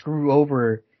essentially screw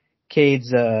over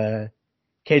Cade's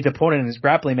opponent in his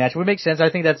grappling match. Which makes sense. I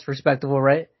think that's respectable,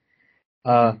 right?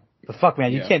 But fuck,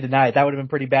 man, you can't deny it. That would have been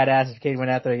pretty badass if Cade went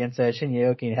out there against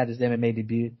Shinya Aoki and had his MMA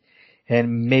debut.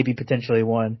 and maybe potentially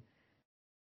won.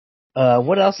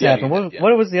 What else happened?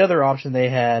 What was the other option they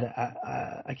had?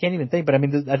 I can't even think, but I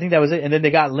mean, I think that was it. And then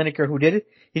they got Lineker, who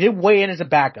he did weigh in as a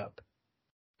backup.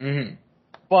 Mm-hmm.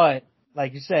 But,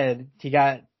 like you said, he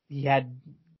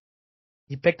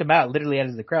picked him out literally out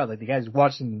of the crowd. Like, the guy's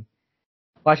watching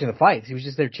the fights. He was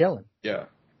just there chilling. Yeah.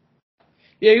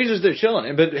 Yeah, he was just there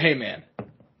chilling. But, hey, man,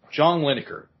 John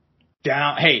Lineker,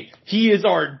 hey, he is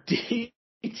our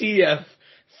DTF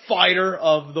fighter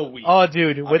of the week. Oh,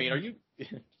 dude. I mean, are you...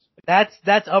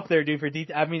 That's up there, dude, for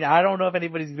DTF. I mean, I don't know if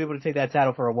anybody's been able to take that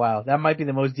title for a while. That might be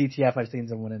the most DTF I've seen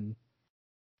someone in.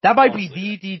 That might be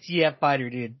the DTF fighter,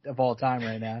 dude, of all time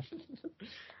right now.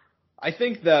 I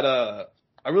think that,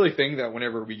 I really think that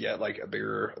whenever we get like a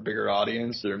bigger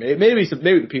audience, or maybe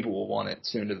the people will want it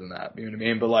sooner than that. You know what I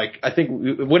mean? But like, I think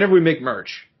whenever we make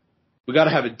merch, we got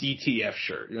to have a DTF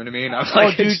shirt. You know what I mean?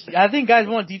 Dude, I think guys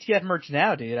want DTF merch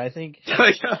now, dude. I think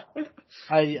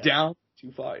down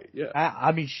to fight. Yeah.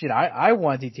 I mean, shit. I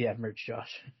want DTF merch,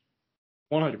 Josh.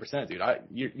 100%, dude.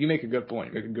 You make a good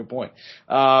point.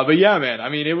 But yeah, man. I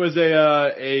mean, it was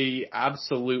a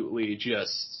absolutely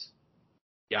just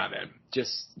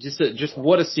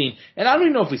what a scene. And I don't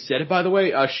even know if we said it, by the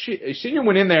way. Shinya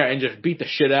went in there and just beat the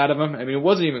shit out of him. I mean, it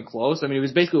wasn't even close. I mean, it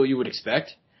was basically what you would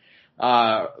expect,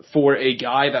 for a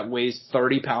guy that weighs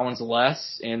 30 pounds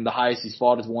less, and the highest he's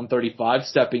fought is 135,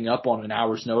 stepping up on an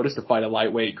hour's notice to fight a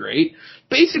lightweight great.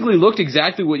 Basically looked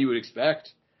exactly what you would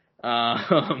expect.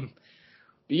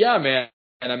 Yeah, man.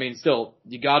 And I mean, still,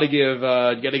 you gotta give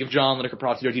John Lineker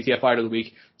props to their DTF fighter of the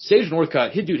week. Sage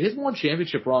Northcutt, his one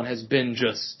championship run has been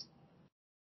just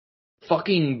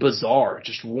fucking bizarre.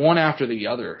 Just one after the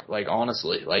other. Like,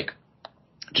 honestly, like,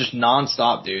 just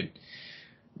nonstop, dude.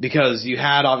 Because you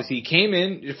had, obviously, he came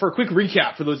in, for a quick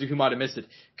recap for those of you who might have missed it,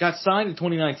 got signed in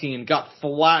 2019, got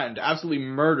flattened, absolutely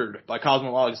murdered by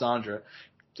Cosmo Alexandre.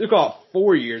 Took off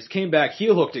 4 years, came back,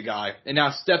 heel hooked a guy, and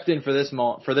now stepped in for this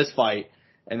fight.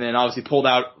 And then obviously pulled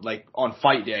out like on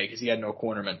fight day because he had no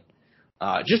cornerman.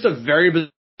 Just a very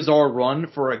bizarre run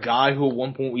for a guy who at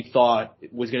one point we thought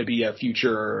was going to be a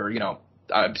future,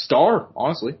 star,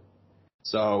 honestly.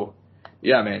 So,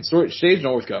 yeah, man, Sage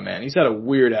Northcutt, man, he's had a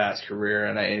weird ass career,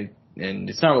 and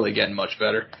it's not really getting much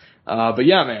better. But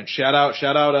yeah, man, shout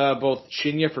out both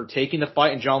Shinya for taking the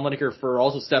fight and John Lineker for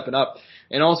also stepping up.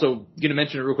 And also, gonna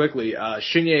mention it real quickly,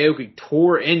 Shinya Aoki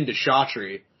tore into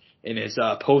Chatri in his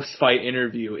post-fight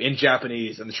interview in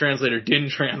Japanese, and the translator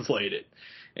didn't translate it,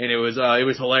 and it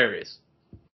was hilarious.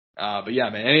 But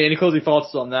yeah, man, any closing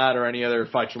thoughts on that or any other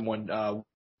fights from one I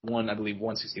believe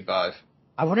 165?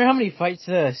 I wonder how many fights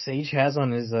Sage has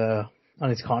on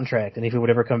his contract, and if he would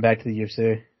ever come back to the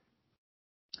UFC.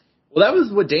 Well, that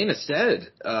was what Dana said,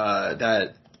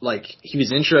 that like he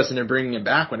was interested in bringing him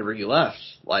back whenever he left,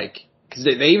 like because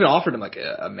they even offered him like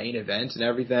a main event and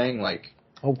everything, like.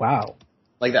 Oh wow.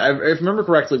 Like, if I remember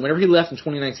correctly, whenever he left in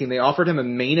 2019, they offered him a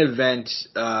main event,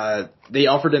 they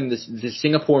offered him this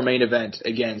Singapore main event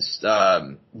against,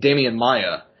 Damian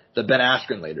Maia that Ben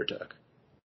Askren later took.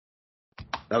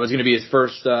 That was gonna be his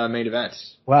first, main event.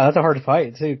 Wow, that's a hard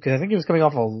fight, too, because I think he was coming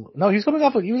off he was on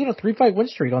a 3-fight win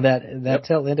streak on that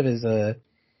tail end of his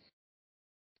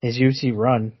UFC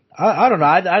run. I don't know,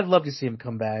 I'd love to see him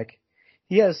come back.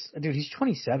 He's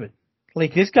 27.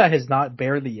 Like, this guy has not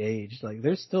barely aged. Like,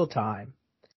 there's still time.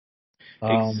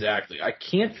 Exactly. I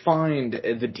can't find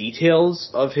the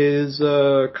details of his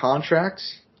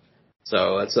contracts,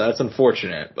 so that's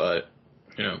unfortunate. But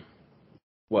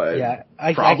what? Yeah,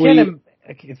 I can't.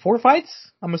 4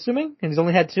 fights. I'm assuming, and he's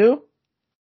only had 2.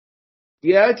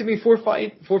 Yeah, to me, 4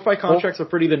 fight contracts are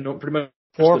pretty much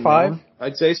 4 or 5.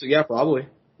 I'd say so. Yeah, probably.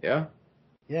 Yeah.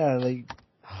 Yeah, like,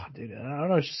 dude, I don't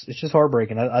know. It's just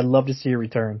heartbreaking. I'd love to see a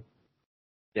return.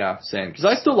 Yeah, same. Because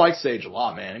I still like Sage a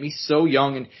lot, man. I mean, he's so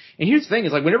young, and here's the thing: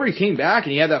 is like whenever he came back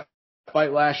and he had that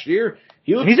fight last year,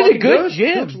 he's in a good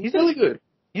gym. He's really good.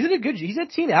 He's in a good. He's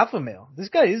at Teen Alpha Male. This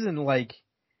guy isn't like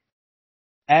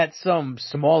at some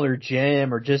smaller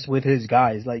gym or just with his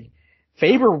guys. Like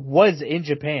Faber was in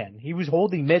Japan. He was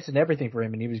holding mitts and everything for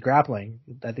him, and he was grappling,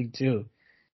 I think, too.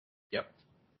 Yep.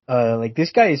 Like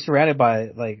this guy is surrounded by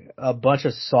like a bunch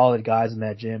of solid guys in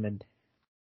that gym, and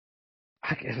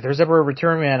if there's ever a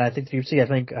return man, I think the UFC, I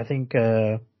think,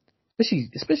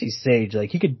 especially Sage,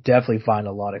 like he could definitely find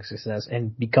a lot of success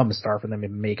and become a star for them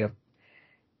and make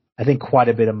I think quite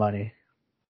a bit of money.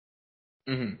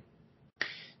 Mm-hmm.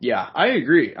 Yeah, I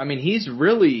agree. I mean, he's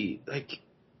really like,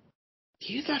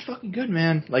 he's that fucking good,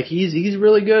 man. Like he's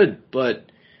really good,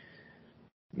 but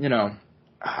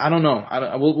I don't know.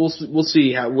 We'll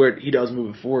see where he does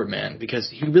moving forward, man, because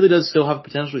he really does still have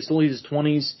potential. He's still in his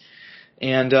 20s.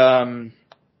 And,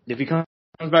 If he comes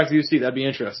back to UFC, that'd be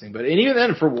interesting. But and even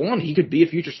then, for one, he could be a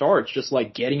future star. It's just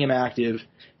like getting him active,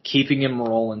 keeping him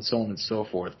rolling, so on and so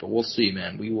forth. But we'll see,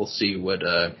 man. We will see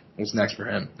what's next for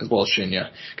him, as well as Shinya.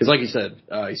 Because like he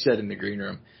said in the green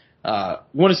room,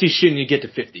 we want to see Shinya get to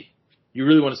 50. You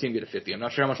really want to see him get to 50. I'm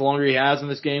not sure how much longer he has in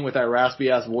this game with that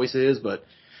raspy-ass voice of his, but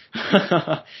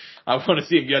I want to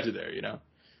see him get to there, you know.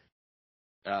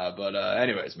 But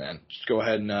anyways, man, just go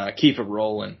ahead and keep it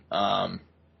rolling.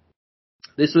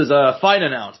 This was a fight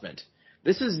announcement.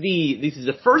 This is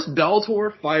the first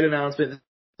Bellator fight announcement.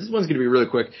 This one's going to be really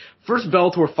quick. First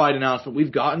Bellator fight announcement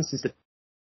we've gotten since the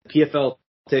PFL.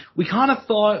 We kind of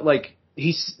thought, like,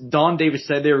 Don Davis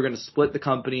said they were going to split the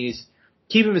companies,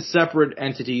 keep them as separate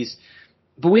entities,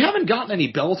 but we haven't gotten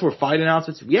any Bellator fight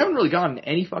announcements. We haven't really gotten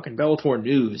any fucking Bellator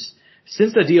news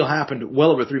since the deal happened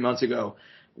well over 3 months ago.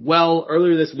 Well,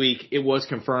 earlier this week, it was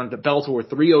confirmed that Bellator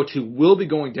 302 will be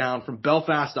going down from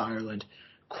Belfast, Ireland.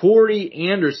 Corey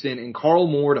Anderson and Carl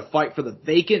Moore to fight for the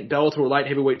vacant Bellator light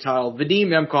heavyweight title. Vadim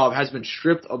Nemkov has been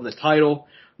stripped of the title.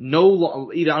 I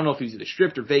don't know if he's either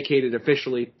stripped or vacated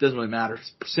officially. Doesn't really matter.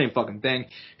 It's the same fucking thing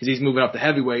because he's moving up to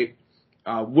heavyweight.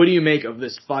 What do you make of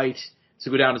this fight to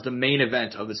go down as the main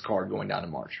event of this card going down in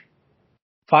March?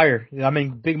 Fire. I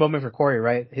mean, big moment for Corey,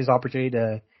 right? His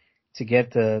opportunity to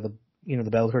get the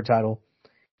Bellator title.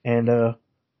 And,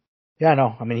 yeah,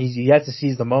 no, I mean, he has to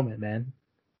seize the moment, man.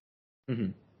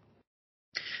 Mm-hmm.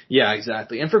 Yeah,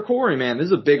 exactly. And for Corey, man, this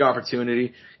is a big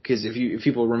opportunity because if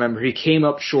people remember, he came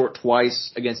up short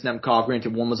twice against Nemkov.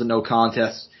 Granted, one was a no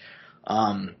contest.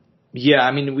 Yeah,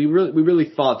 I mean, we really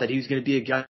thought that he was going to be a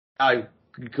guy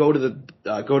go to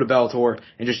Bellator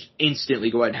and just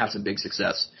instantly go ahead and have some big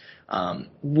success.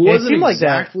 It seemed like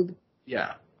that.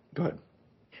 Yeah, go ahead.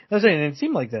 I was saying, it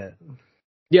seemed like that.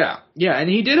 Yeah, and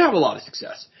he did have a lot of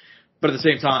success. But at the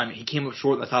same time, he came up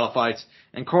short in the title fights.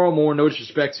 And Carl Moore, no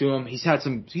disrespect to him, he's had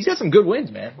some good wins,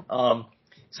 man.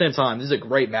 Same time, this is a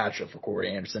great matchup for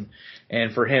Corey Anderson.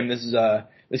 And for him,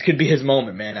 this could be his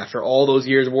moment, man. After all those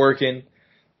years working,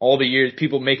 all the years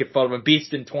people making fun of him,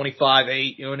 Beaston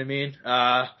 25-8, you know what I mean?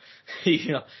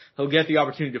 He'll get the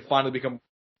opportunity to finally become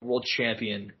world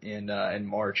champion in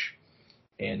March.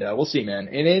 And we'll see, man.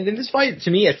 And in this fight,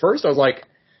 to me, at first, I was like,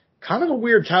 kind of a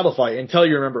weird title fight until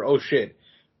you remember, oh shit,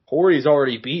 Corey's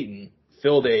already beaten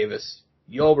Phil Davis,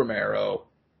 Yoel Romero.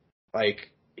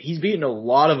 Like, he's beaten a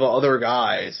lot of other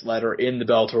guys that are in the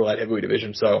Bellator light heavyweight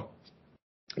division. So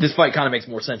this fight kind of makes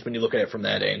more sense when you look at it from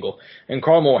that angle. And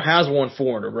Carl Moore has won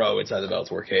 4 in a row inside the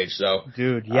Bellator cage. So,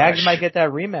 dude, Yags might get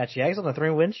that rematch. Yags on the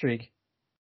 3-win streak.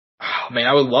 Oh, man,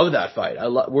 I would love that fight.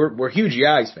 We're huge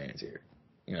Yags fans here.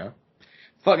 You know,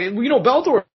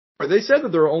 Bellator. They said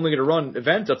that they're only going to run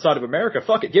events outside of America.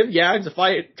 Fuck it. Give Yags a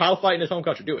title fight in his home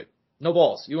country. Do it. No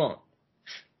balls. You won't.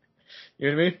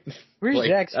 You know what I mean? Where's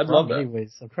Jax I'd from love that.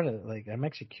 anyways? I'm trying to, I'm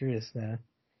actually curious now.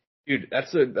 Dude,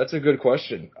 that's a good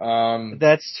question.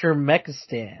 That's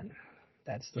Turkmenistan.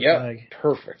 That's the flag.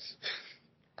 Perfect.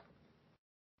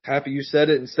 Happy you said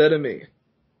it instead of me.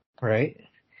 Right.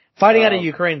 Fighting out of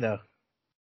Ukraine, though.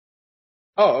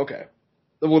 Oh, okay.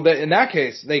 Well, in that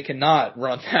case, they cannot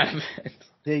run that event.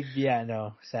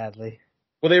 No, sadly.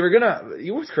 Well, they were gonna.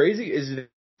 You know what's crazy is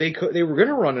they were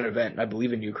gonna run an event, I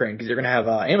believe, in Ukraine because they're gonna have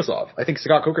Amosov. I think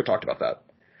Scott Coker talked about that,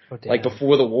 like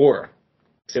before the war.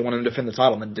 They wanted to defend the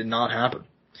title, and it did not happen.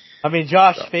 I mean,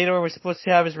 Josh Fedor was supposed to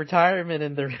have his retirement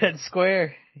in the Red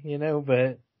Square,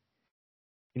 but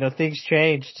things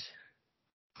changed.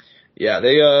 Yeah,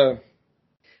 they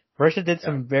Russia did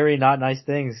some very not nice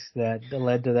things that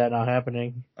led to that not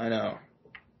happening. I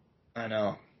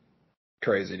know.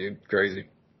 Crazy, dude. Crazy.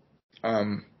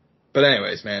 But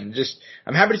anyways, man,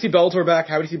 I'm happy to see Bellator back.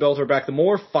 The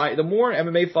more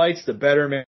MMA fights, the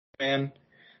better, man.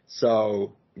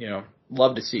 So,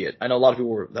 love to see it. I know a lot of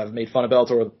people have made fun of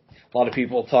Bellator. A lot of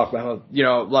people talk about how,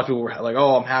 a lot of people were like,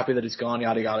 oh, I'm happy that it's gone,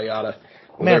 yada, yada, yada.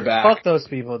 Well, man, they're back. Fuck those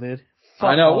people, dude.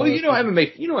 I know. Well,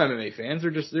 MMA fans,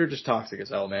 they're just toxic as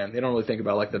hell, man. They don't really think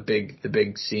about like the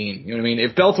big scene. You know what I mean?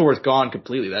 If Bellator is gone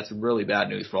completely, that's really bad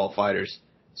news for all fighters.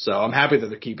 So I'm happy that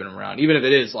they're keeping them around, even if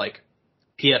it is like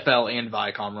PFL and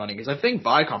Viacom running, because I think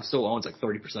Viacom still owns like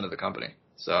 30% of the company.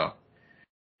 So,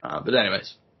 but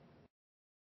anyways,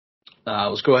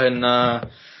 let's go ahead and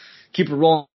keep it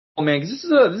rolling, man. Because this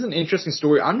is an interesting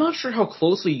story. I'm not sure how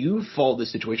closely you followed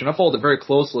this situation. I followed it very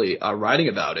closely, writing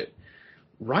about it.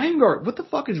 What the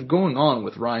fuck is going on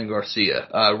with Ryan Garcia?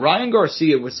 Ryan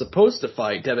Garcia was supposed to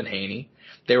fight Devin Haney.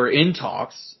 They were in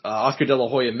talks. Oscar De La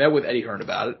Hoya met with Eddie Hearn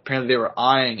about it. Apparently they were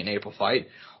eyeing an April fight.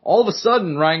 All of a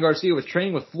sudden, Ryan Garcia was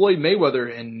training with Floyd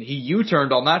Mayweather, and he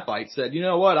U-turned on that fight, said, you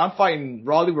know what, I'm fighting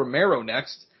Rolly Romero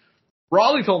next.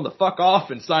 Raleigh told him to fuck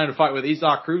off and sign a fight with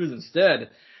Isaac Cruz instead.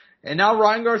 And now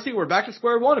Ryan Garcia, we're back to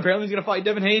square one. Apparently he's going to fight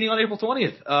Devin Haney on April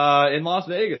 20th in Las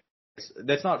Vegas.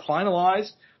 That's not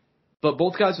finalized, but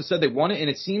both guys have said they want it, and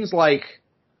it seems like,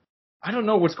 I don't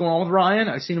know what's going on with Ryan.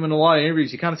 I've seen him in a lot of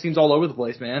interviews. He kind of seems all over the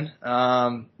place, man.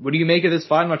 What do you make of this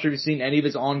fight? I'm not sure if you've seen any of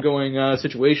his ongoing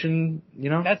situation, you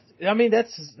know? I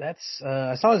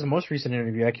saw his most recent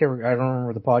interview. I don't remember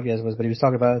what the podcast was, but he was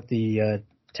talking about the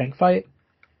Tank fight.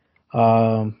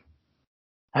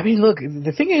 I mean, look,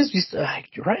 the thing is, just,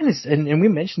 Ryan is, and we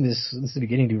mentioned this at the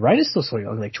beginning, dude, Ryan is still so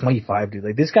young, like 25, dude.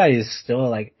 Like, this guy is still,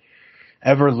 like,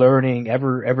 ever learning,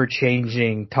 ever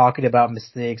changing, talking about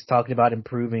mistakes, talking about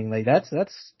improving. Like,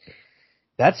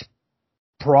 that's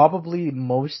probably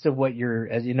most of what you're,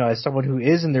 as you know, as someone who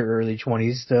is in their early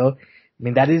 20s still, I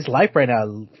mean, that is life right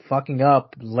now, fucking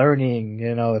up, learning,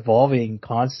 you know, evolving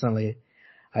constantly.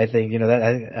 I think, you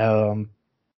know,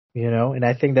 you know, and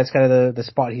I think that's kind of the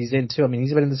spot he's in too. I mean,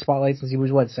 he's been in the spotlight since he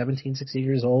was 17, 16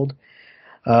 years old,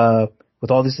 with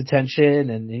all this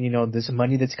attention and, you know, this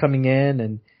money that's coming in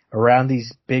and around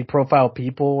these big profile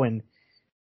people. And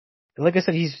like I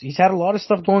said, he's had a lot of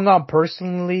stuff going on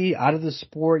personally out of the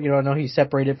sport. You know, I know he's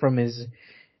separated from his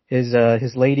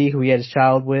lady who he had his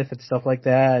child with and stuff like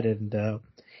that. And,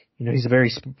 you know, he's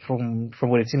from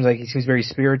what it seems like, he seems very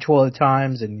spiritual at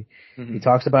times, and he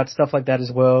talks about stuff like that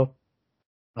as well.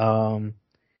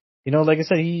 You know, like I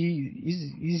said,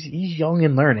 he's young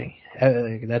and learning.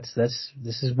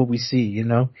 This is what we see, you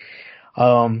know.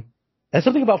 That's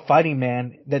something about fighting,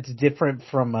 man, that's different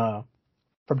from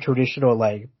traditional,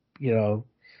 like, you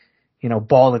know,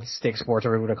 ball and stick sports,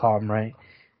 or whatever to call them, right?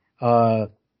 I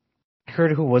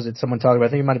heard, who was it? Someone talking about,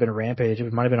 I think it might have been Rampage.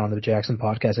 It might have been on the Jackson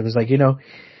podcast. It was like, you know,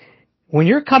 when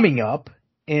you're coming up,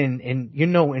 and you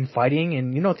know, in fighting,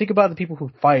 and you know, think about the people who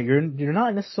fight. You're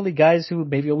not necessarily guys who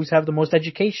maybe always have the most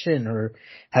education or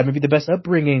have maybe the best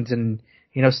upbringings and,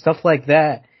 you know, stuff like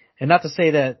that. And not to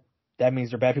say that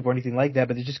means they're bad people or anything like that,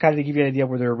 but it's just kind of to give you an idea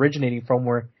where they're originating from.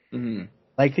 Where,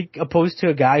 like, opposed to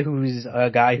a guy who's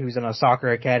in a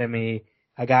soccer academy,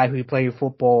 a guy who played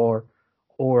football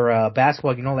or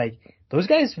basketball. You know, like, those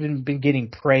guys have been getting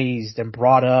praised and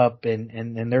brought up,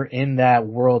 and they're in that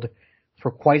world for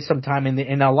quite some time,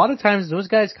 and a lot of times those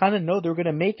guys kind of know they're going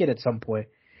to make it at some point.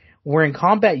 Where in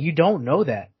combat, you don't know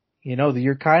that. You know,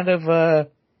 you're kind of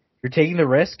you're taking the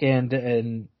risk,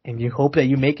 and you hope that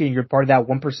you make it, and you're part of that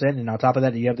 1%, and on top of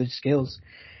that, you have the skills.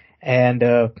 And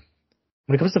when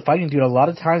it comes to fighting, dude, a lot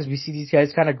of times we see these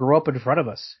guys kind of grow up in front of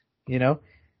us. You know,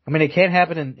 I mean, it can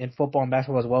happen in football and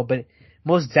basketball as well, but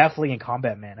most definitely in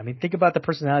combat, man. I mean, think about the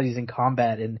personalities in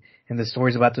combat and the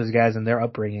stories about those guys and their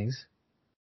upbringings.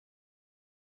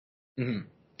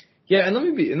 Yeah, and let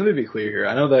me be clear here.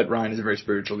 I know that Ryan is a very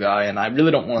spiritual guy, and I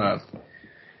really don't want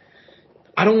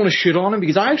to shit on him,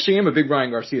 because I actually am a big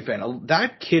Ryan Garcia fan.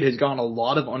 That kid has gotten a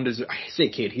lot of undeserved. I say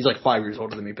kid, he's like 5 years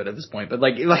older than me, but at this point, but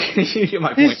like you get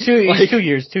my point. He's 2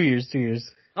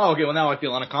 years. Oh, okay. Well, now I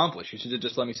feel unaccomplished. You should have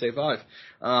just let me say 5.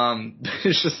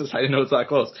 It's just I didn't know it's that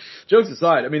close. Jokes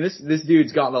aside, I mean, this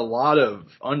dude's gotten a lot of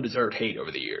undeserved hate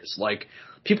over the years. Like,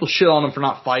 people shit on him for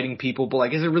not fighting people, but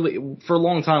like, is it really, for a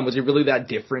long time, was it really that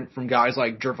different from guys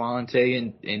like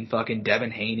Gervonta and fucking Devin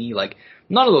Haney? Like,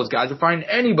 none of those guys were fighting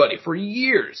anybody for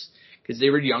years, because they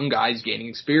were young guys gaining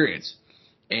experience.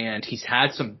 And he's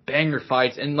had some banger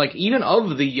fights, and like, even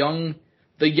of the young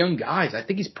guys, I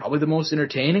think he's probably the most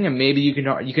entertaining, and maybe you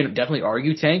can definitely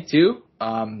argue Tank too,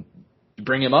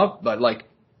 bring him up, but like,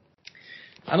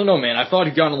 I don't know, man. I thought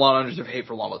he'd gotten a lot of undeserved hate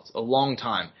for a long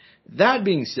time. That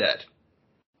being said,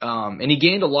 and he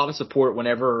gained a lot of support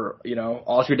whenever, you know,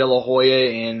 Oscar De La Hoya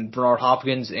and Bernard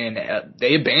Hopkins, and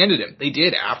they abandoned him. They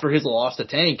did after his loss to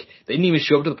Tank. They didn't even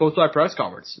show up to the post-fight press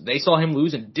conference. They saw him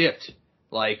lose and dipped.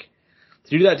 Like,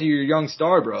 to do that to your young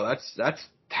star, bro,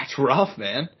 that's rough,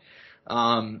 man.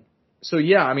 So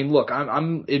yeah, I mean, look,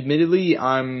 I'm admittedly,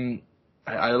 I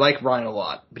like Ryan a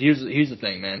lot, but here's the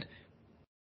thing, man.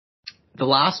 The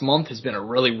last month has been a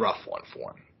really rough one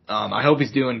for him. I hope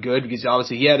he's doing good, because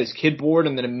obviously he had his kid born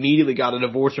and then immediately got a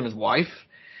divorce from his wife.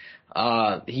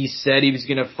 He said he was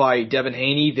going to fight Devin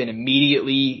Haney, then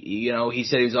immediately, you know, he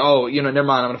said he was, never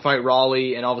mind, I'm going to fight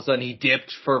Raleigh, and all of a sudden he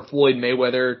dipped for Floyd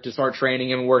Mayweather to start training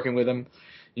him and working with him.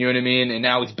 You know what I mean? And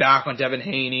now he's back on Devin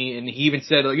Haney, and he even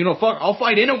said, fuck, I'll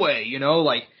fight anyway, you know,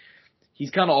 like,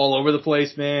 he's kind of all over the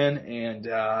place, man, and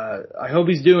I hope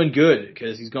he's doing good,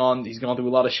 because he's gone through a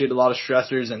lot of shit, a lot of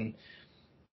stressors, and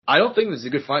I don't think this is a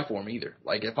good fight for him either.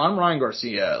 Like, if I'm Ryan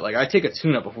Garcia, like, I take a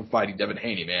tune-up before fighting Devin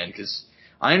Haney, man, because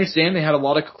I understand they had a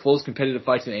lot of close competitive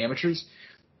fights in the amateurs,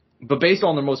 but based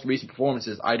on their most recent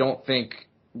performances, I don't think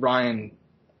Ryan,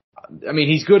 I mean,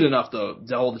 he's good enough to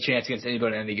hold the chance against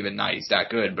anybody on any given night. He's that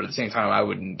good, but at the same time, I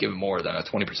wouldn't give him more than a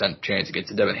 20% chance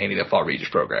against Devin Haney that fought Regis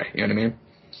Prograis. You know what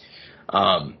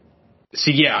I mean? So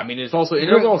yeah, I mean, it's also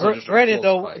just granted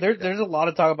though, there's a lot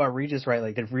of talk about Regis, right?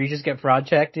 Like, did Regis get fraud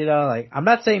checked? You know, like I'm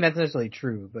not saying that's necessarily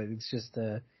true, but it's just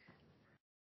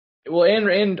Well,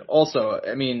 and also,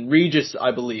 I mean, Regis,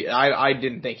 I believe, I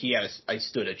didn't think I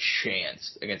stood a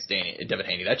chance against Devin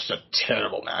Haney. That's just a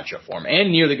terrible matchup for him,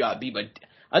 and nearly got beat. But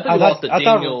I thought he lost to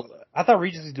Daniel. I thought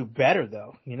Regis would do better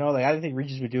though. You know, like I didn't think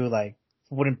Regis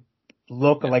wouldn't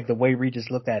look like the way Regis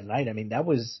looked that night. I mean, that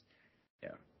was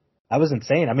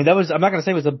insane. I mean, I'm not gonna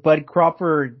say it was a Bud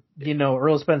Crawford, you know,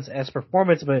 Earl Spence-esque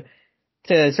performance, but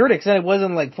to a certain extent, it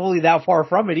wasn't like fully that far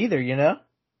from it either. You know.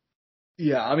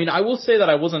 Yeah, I mean, I will say that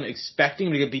I wasn't expecting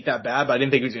him to get beat that bad, but I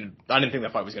didn't think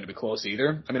that fight was gonna be close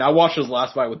either. I mean, I watched his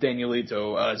last fight with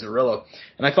Danielito Zarrillo,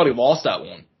 and I thought he lost that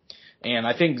one. And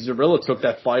I think Zarrillo took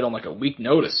that fight on like a week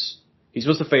notice. He's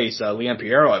supposed to face Liam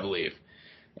Piero, I believe.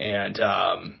 And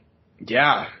and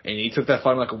he took that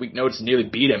fight on like a week notice and nearly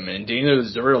beat him. And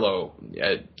Zarrillo,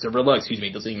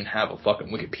 doesn't even have a fucking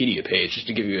Wikipedia page, just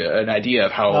to give you an idea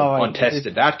of how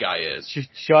untested that guy is.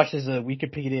 Josh's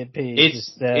Wikipedia page.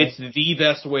 It's the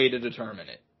best way to determine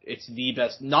it. It's the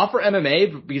best, not for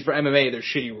MMA, because for MMA there's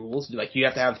shitty rules. Like, you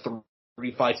have to have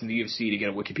 3 fights in the UFC to get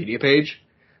a Wikipedia page.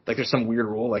 Like, there's some weird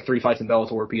rule, like 3 fights in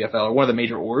Bellator or PFL or one of the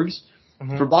major orgs.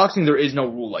 Mm-hmm. For boxing, there is no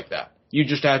rule like that. You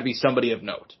just have to be somebody of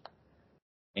note.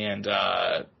 And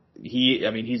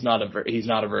he's not a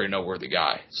very noteworthy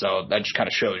guy. So that just kind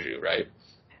of shows you, right?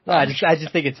 No, I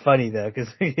just think it's funny though, because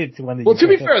it's one that. Well, to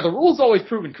be fair, the rule's always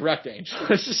proven correct, Angel.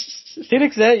 To an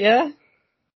extent, yeah.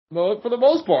 Well, for the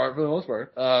most part.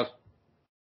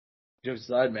 Jokes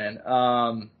aside, man.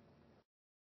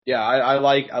 Yeah, I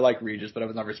like Regis, but I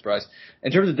was not very surprised.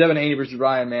 In terms of Devin Haney versus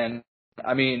Ryan, man,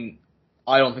 I mean,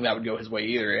 I don't think that would go his way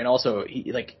either. And also,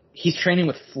 he's training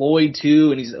with Floyd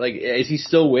too, and he's like, is he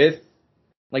still with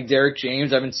like Derek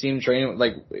James? I haven't seen him training with,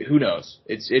 like, who knows?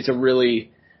 It's a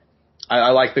really,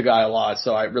 I like the guy a lot,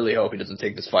 so I really hope he doesn't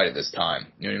take this fight at this time.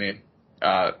 You know what I mean?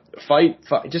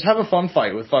 Fight, just have a fun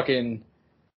fight with fucking,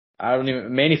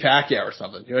 Manny Pacquiao or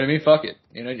something. You know what I mean? Fuck it.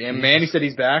 You know, and Manny said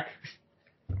he's back.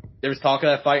 There was talk of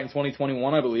that fight in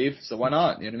 2021, I believe, so why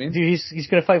not? You know what I mean? Dude, he's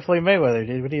gonna fight Floyd Mayweather,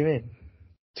 dude. What do you mean?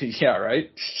 Yeah, right?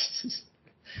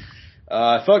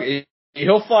 Fuck it.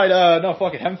 He'll fight,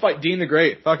 fuck it. Have him fight Dean the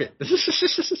Great. Fuck it.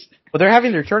 Well, they're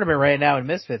having their tournament right now in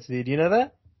Misfits, dude. Do you know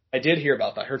that? I did hear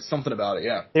about that. I heard something about it,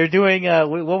 yeah. They're doing,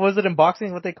 what was it in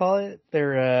boxing, what they call it?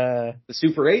 They're, the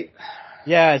Super 8?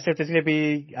 Yeah, except it's gonna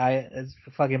be,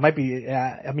 it might be,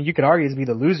 I mean, you could argue it's be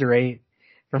the loser 8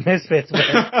 for Misfits,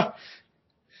 but.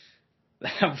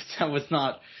 That was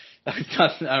not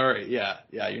alright, yeah,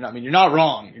 you're not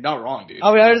wrong, dude.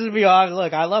 I mean, I just be honest,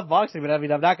 look, I love boxing, but I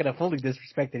mean, I'm not gonna fully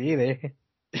disrespect it either.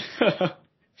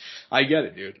 I get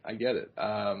it, dude, I get it.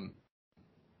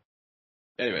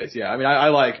 Anyways, yeah, I mean, I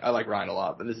like Ryan a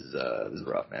lot, but this is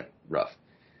rough, man, rough.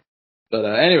 But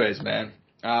anyways, man,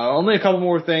 only a couple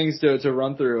more things to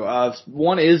run through.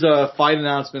 One is a fight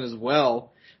announcement as well.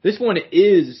 This one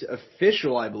is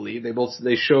official, I believe.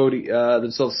 They showed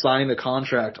themselves signing the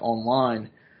contract online.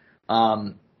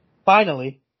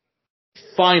 Finally.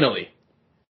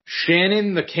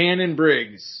 Shannon the Cannon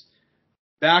Briggs,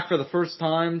 back for the first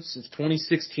time since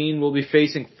 2016, will be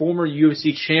facing former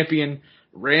UFC champion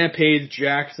Rampage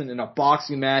Jackson in a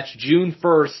boxing match June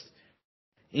 1st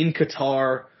in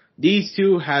Qatar. These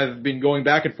two have been going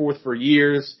back and forth for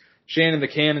years. Shannon the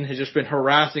Cannon has just been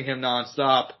harassing him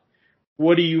nonstop.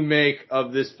 What do you make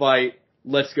of this fight?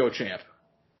 Let's go, champ.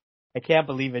 I can't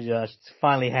believe it, Josh. It's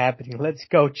finally happening. Let's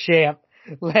go, champ.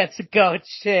 Let's go,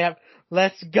 champ.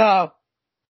 Let's go.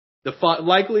 The fight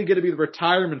likely going to be the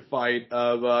retirement fight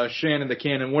of Shannon the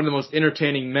Cannon, one of the most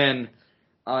entertaining men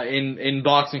in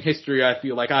boxing history. I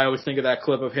feel like I always think of that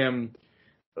clip of him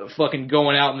fucking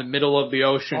going out in the middle of the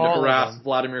ocean to harass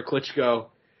Vladimir Klitschko.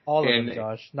 All of them,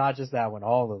 Josh. Not just that one.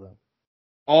 All of them.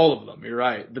 All of them, you're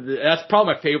right. But that's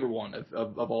probably my favorite one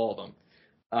of all of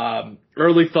them.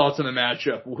 Early thoughts on the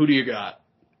matchup. Who do you got?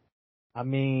 I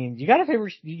mean, you got a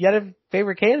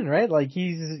favorite Cannon, right? Like,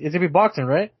 it's gonna be boxing,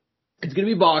 right? It's gonna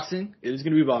be boxing. It is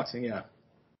gonna be boxing, yeah.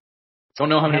 Don't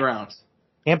know how many rounds.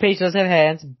 Rampage does have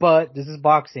hands, but this is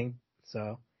boxing,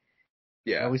 so.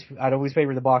 Yeah. I'd always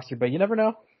favor the boxer, but you never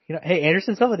know. You know, hey,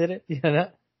 Anderson Silva did it. You know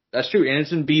that? That's true.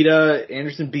 Anderson beat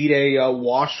a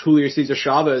washed Julio Cesar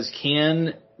Chavez.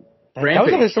 That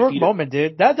was a historic moment,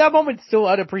 dude. That moment's still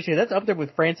unappreciated. That's up there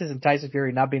with Francis and Tyson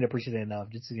Fury not being appreciated enough,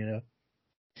 just so you know.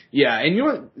 Yeah, and you know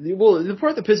what? Well, the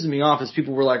part that pisses me off is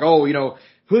people were like, oh, you know,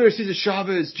 Julio Cesar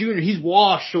Chavez Jr., he's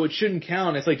washed, so it shouldn't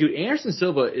count. It's like, dude, Anderson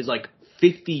Silva is like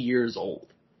 50 years old.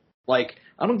 Like,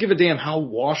 I don't give a damn how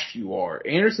washed you are.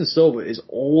 Anderson Silva is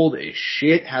old as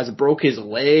shit, has broke his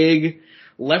leg,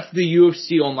 left the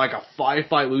UFC on like a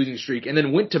 5-fight losing streak, and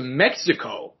then went to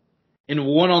Mexico and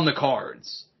won on the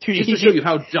cards. Just to show you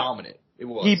how dominant it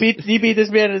was. He beat this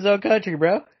man in his own country,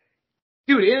 bro.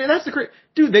 Dude, and that's the crazy.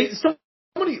 Dude,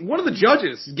 one of the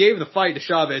judges gave the fight to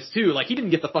Chavez too. Like, he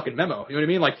didn't get the fucking memo. You know what I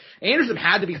mean? Like, Anderson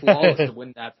had to be flawless to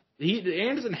win that.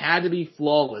 Anderson had to be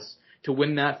flawless to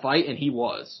win that fight, and he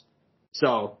was.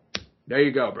 So, there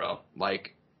you go, bro.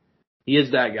 Like, he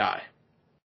is that guy.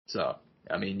 So,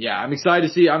 I mean, yeah, I'm excited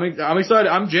to see. I'm excited.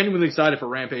 I'm genuinely excited for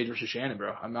Rampage versus Shannon,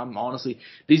 bro. I'm honestly,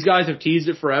 these guys have teased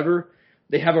it forever.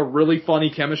 They have a really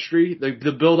funny chemistry.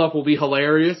 The build up will be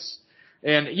hilarious.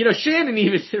 And, you know, Shannon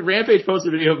even, Rampage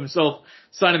posted a video of himself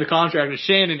signing the contract, and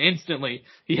Shannon instantly,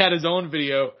 he had his own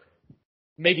video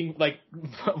making, like,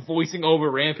 voicing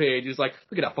over Rampage. He's like,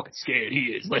 look at how fucking scared he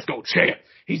is. Let's go, champ.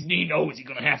 He knows he's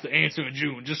gonna have to answer in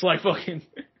June. Just like fucking,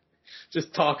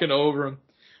 just talking over him.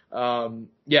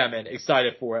 Yeah, man,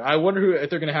 excited for it. I wonder if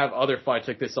they're gonna have other fights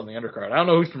like this on the undercard. I don't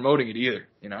know who's promoting it either,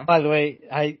 you know? By the way,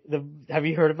 have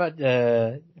you heard about,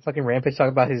 fucking Rampage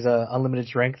talking about his, unlimited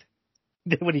strength?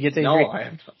 When he gets angry? No, I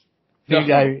have not.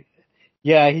 No.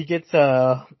 Yeah, he gets,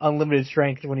 unlimited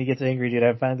strength when he gets angry, dude.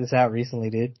 I found this out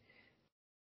recently, dude.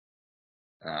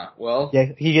 Well. Yeah,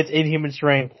 he gets inhuman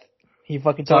strength. He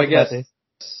fucking talks about this.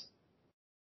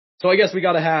 So I guess we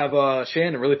gotta have,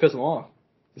 Shannon really piss him off.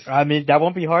 I mean, that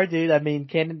won't be hard, dude. I mean,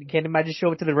 Cannon might just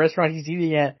show up to the restaurant he's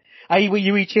eating at. I eat what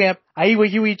you eat, champ. I eat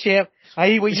what you eat, champ. I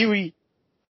eat what you eat.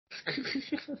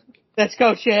 Let's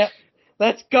go, champ.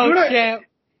 Let's go, champ.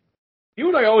 You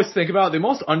know what I always think about? The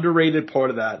most underrated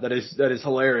part of that is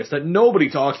hilarious, that nobody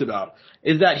talks about,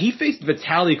 is that he faced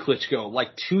Vitaly Klitschko like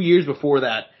 2 years before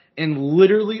that and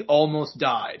literally almost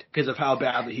died because of how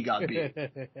badly he got beat.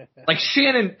 Like,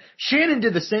 Shannon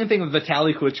did the same thing with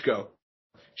Vitaly Klitschko.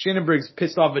 Shannon Briggs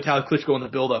pissed off Vitaly Klitschko in the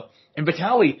build-up. And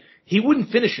Vitaly, he wouldn't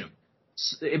finish him.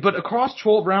 But across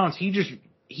 12 rounds,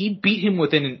 he beat him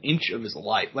within an inch of his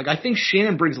life. Like, I think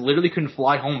Shannon Briggs literally couldn't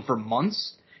fly home for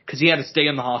months because he had to stay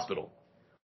in the hospital.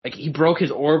 Like, he broke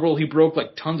his orbital, he broke,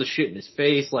 like, tons of shit in his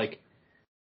face, like,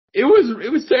 it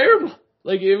was terrible.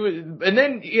 Like, and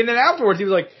then afterwards he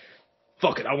was like,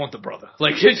 fuck it, I want the brother.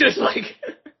 Like, it's just like,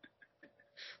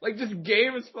 like, just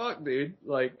game as fuck, dude.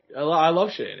 Like, I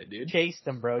love Shannon, dude. Chased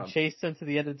him, bro. Chased him to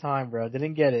the end of time, bro.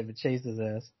 Didn't get it, but chased his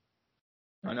ass.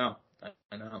 I know.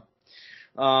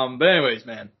 But anyways,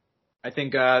 man. I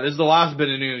think, this is the last bit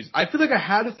of news. I feel like I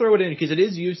had to throw it in because it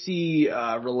is UFC,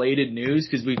 related news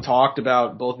because we've talked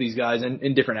about both these guys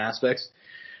in different aspects.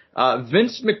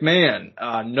 Vince McMahon,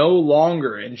 no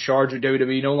longer in charge of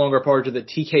WWE, no longer part of the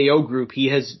TKO group.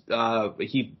 He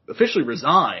officially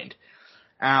resigned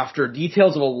after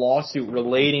details of a lawsuit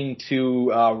relating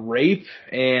to, rape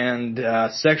and,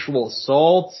 sexual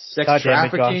assault, sex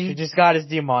trafficking. He just got us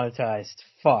demonetized.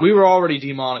 Fuck. We were already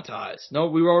demonetized. No,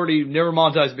 we were already never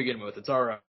monetized to begin with. It's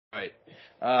alright.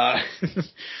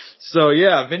 So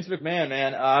yeah, Vince McMahon,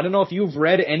 man. I don't know if you've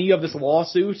read any of this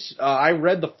lawsuit. I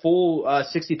read the full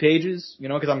 60 pages, you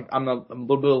know, because I'm a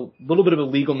little bit of a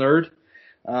legal nerd.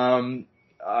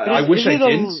 I wish I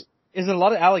didn't. Is it a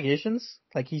lot of allegations?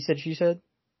 Like he said, she said?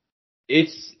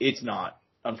 It's not,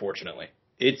 unfortunately.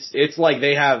 It's like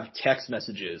they have text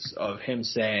messages of him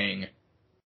saying,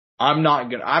 I'm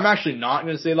actually not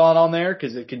gonna say that on there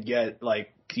because it could get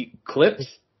like clipped.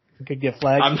 It could get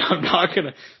flagged. I'm not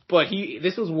gonna. But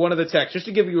this was one of the texts just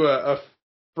to give you a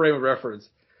frame of reference.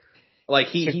 Like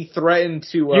he threatened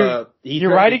to.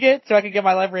 You're writing it so I can get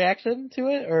my live reaction to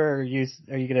it, or are you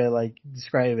gonna like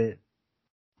describe it?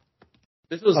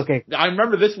 This was okay. I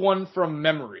remember this one from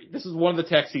memory. This is one of the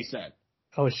texts he sent.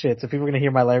 Oh shit! So people are gonna hear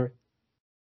my live.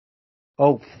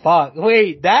 Oh fuck!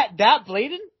 Wait, that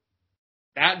blatant?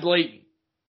 That blatant.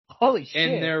 Holy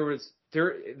shit! And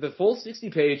the full 60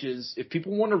 pages. If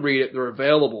people want to read it, they're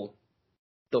available.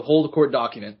 The whole court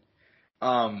document.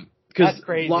 That's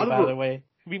crazy. By the way,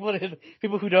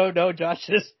 people who don't know, Josh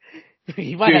just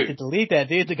he might have to delete that,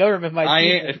 dude. The government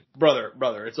might.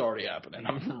 Brother, it's already happening.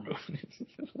 I'm removing it.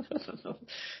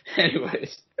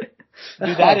 Anyways,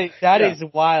 dude, that is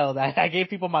wild. I gave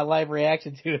people my live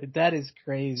reaction to it. That is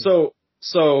crazy.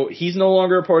 So he's no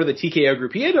longer a part of the TKO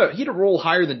group. He had a role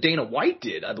higher than Dana White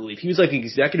did, I believe. He was like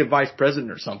executive vice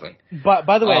president or something. But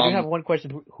by the way, I do have one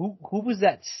question. Who was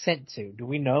that sent to? Do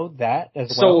we know that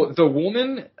as well? So the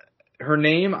woman, her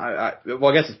name, I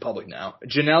guess it's public now.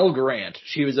 Janelle Grant.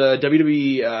 She was a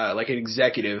WWE like an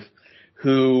executive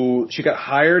who she got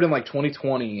hired in like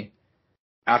 2020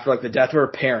 after like the death of her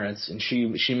parents, and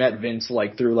she met Vince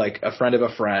like through like a friend of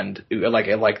a friend, like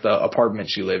at like the apartment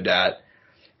she lived at.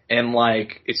 And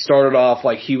like it started off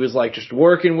like he was like just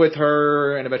working with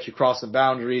her and eventually crossed some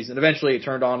boundaries, and eventually it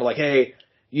turned on to like, hey,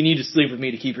 you need to sleep with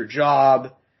me to keep your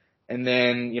job. And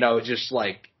then, just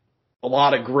like a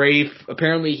lot of grief.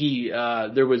 Apparently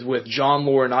there was with John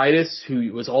Laurinaitis,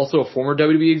 who was also a former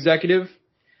WWE executive.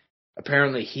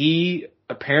 Apparently he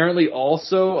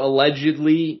also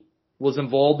allegedly was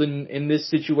involved in this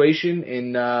situation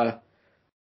in a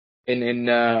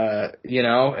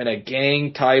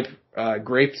gang type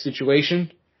grape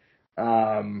situation.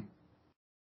 And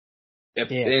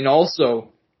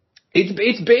also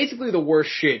it's basically the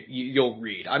worst shit you'll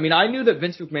read. I mean, I knew that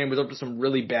Vince McMahon was up to some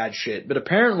really bad shit, but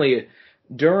apparently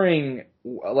during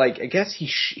like I guess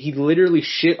he literally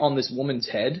shit on this woman's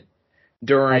head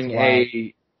during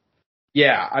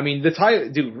Yeah, I mean,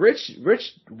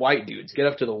 rich white dudes get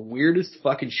up to the weirdest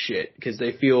fucking shit because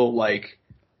they feel like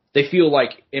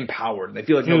empowered. They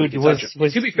feel like nobody can touch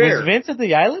them. To be fair, was Vince at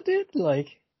the island, dude? Like,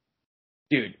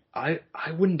 dude, I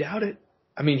wouldn't doubt it.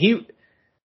 I mean,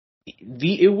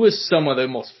 it was some of the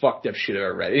most fucked up shit I've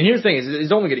ever read. And here's the thing: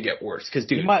 it's only going to get worse because,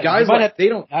 dude, you might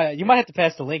have to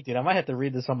pass the link, dude. I might have to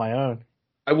read this on my own.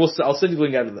 I'll send you the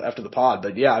link after the pod.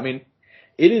 But yeah, I mean.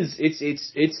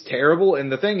 It's terrible,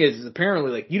 and the thing is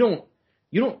apparently like you don't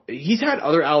he's had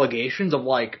other allegations of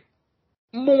like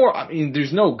more. I mean,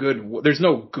 there's no good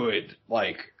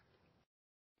like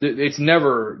it's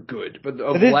never good, but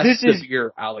of less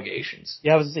severe allegations.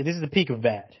 Yeah, I was gonna say this is the peak of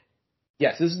bad.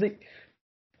 Yes, this is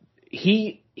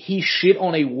he shit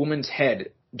on a woman's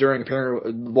head during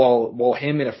while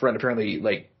him and a friend apparently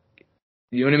like,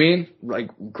 you know what I mean,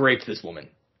 like raped this woman.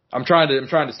 I'm trying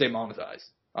to stay monetized.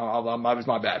 That was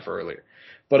my bad for earlier.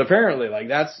 But apparently, like,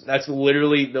 that's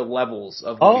literally the levels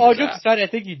of. Oh, jokes aside, I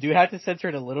think you do have to censor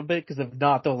it a little bit, because if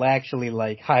not, they'll actually,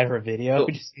 like, hide her video.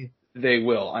 They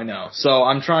will, I know. So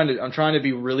I'm trying to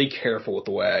be really careful with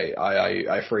the way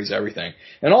I phrase everything.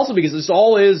 And also because this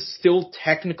all is still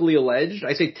technically alleged.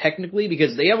 I say technically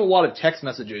because they have a lot of text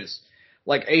messages,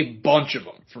 like a bunch of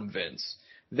them from Vince,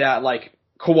 that, like,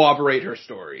 corroborate her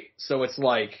story. So it's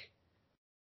like,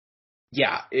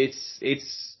 yeah, it's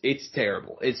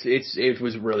terrible. It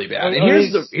was really bad. And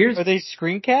are they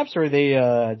screen caps or are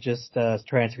they just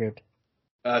transcript?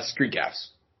 Screen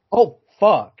caps. Oh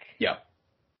fuck. Yeah.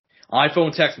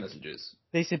 iPhone text messages.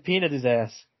 They subpoenaed his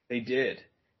ass. They did,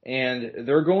 and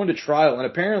they're going to trial. And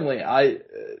apparently, I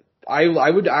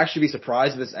would actually be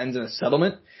surprised if this ends in a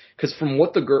settlement. Because from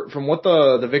what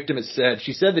the victim has said,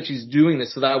 she said that she's doing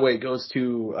this so that way it goes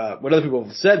to what other people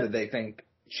have said that they think.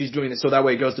 She's doing this so that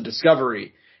way it goes to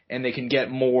discovery, and they can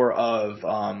get more of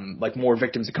like more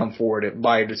victims to come forward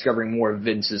by discovering more of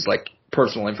Vince's like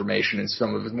personal information and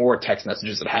some of his more text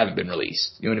messages that haven't been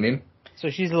released. You know what I mean? So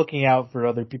she's looking out for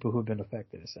other people who've been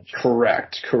affected, essentially.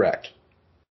 Correct.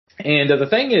 And the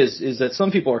thing is that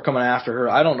some people are coming after her.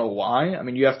 I don't know why. I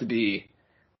mean, you have to be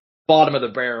bottom of the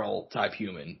barrel type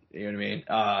human. You know what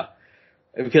I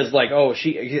mean? Because like, oh,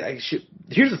 she.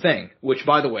 Here's the thing, which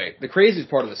by the way, the craziest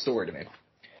part of the story to me.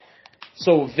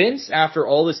 So Vince, after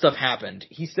all this stuff happened,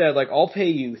 he said, like, I'll pay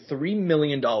you $3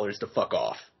 million to fuck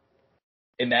off.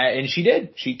 And she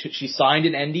did. She signed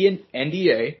an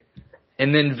NDA,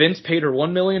 and then Vince paid her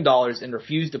 $1 million and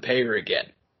refused to pay her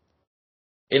again.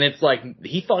 And it's like,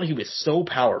 he thought he was so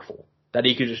powerful that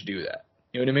he could just do that.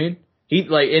 You know what I mean?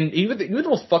 Even the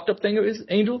most fucked up thing is,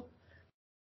 Angel,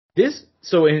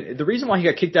 the reason why he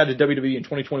got kicked out of WWE in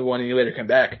 2021 and he later came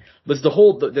back was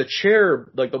the chair,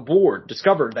 like the board,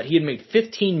 discovered that he had made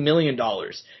 $15 million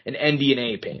in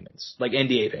NDA payments.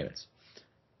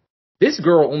 This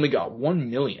girl only got $1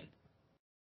 million.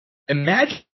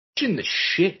 Imagine the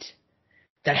shit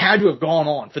that had to have gone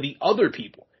on for the other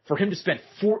people for him to spend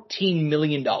 $14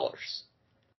 million.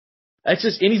 That's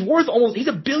just, and he's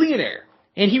a billionaire.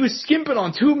 And he was skimping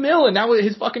on $2 million and now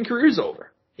his fucking career's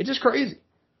over. It's just crazy.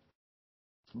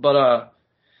 But,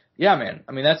 yeah, man.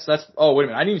 I mean, oh, wait a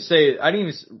minute. I didn't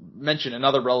even mention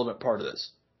another relevant part of this.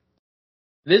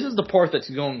 This is the part that's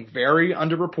going very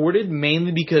underreported,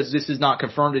 mainly because this is not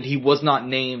confirmed and he was not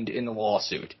named in the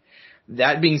lawsuit.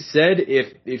 That being said,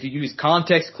 if you use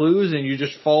context clues and you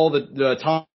just follow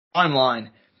the timeline,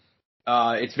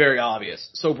 it's very obvious.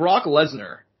 So Brock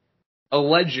Lesnar,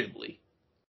 allegedly,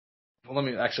 I'm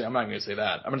not going to say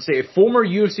that. I'm going to say a former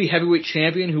UFC heavyweight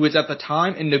champion who was at the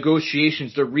time in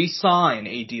negotiations to re-sign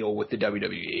a deal with the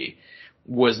WWE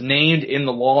was named in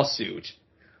the lawsuit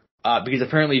because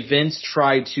apparently Vince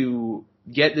tried to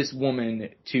get this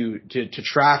woman to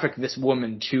traffic this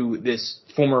woman to this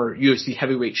former UFC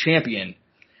heavyweight champion,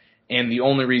 and the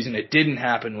only reason it didn't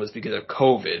happen was because of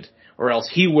COVID, or else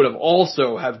he would have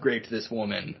also have raped this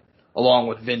woman along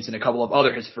with Vince and a couple of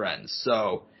other his friends.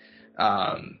 So,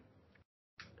 and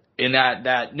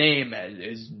that name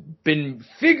has been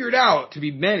figured out to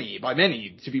be by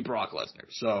many to be Brock Lesnar.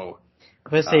 So,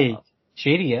 let's say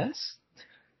JDS.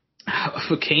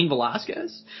 Cain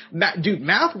Velasquez? Dude,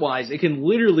 math-wise, it can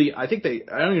literally, I don't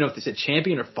even know if they said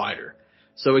champion or fighter.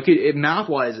 So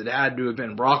math-wise, it had to have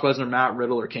been Brock Lesnar, Matt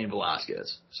Riddle, or Cain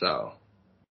Velasquez. So.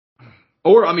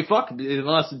 Or, I mean, fuck,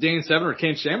 unless Dane Severn or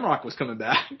Ken Shamrock was coming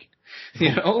back.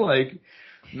 You know, like,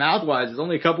 math-wise, there's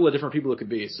only a couple of different people it could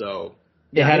be, so.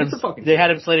 They had him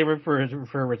slated for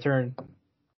a return.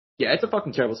 Yeah, it's a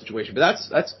fucking terrible situation. But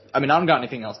that's, I mean, I don't got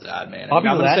anything else to add, man. Bobby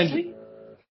Lashley?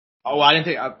 I didn't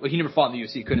think, he never fought in the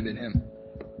UFC. It couldn't have been him.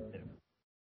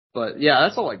 But yeah,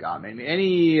 that's all I got, man.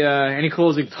 Any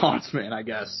closing thoughts, man, I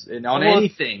guess, on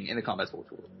anything in the combat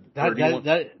sports world?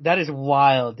 That is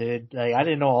wild, dude. Like, I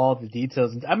didn't know all the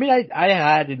details. I mean, I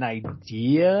had an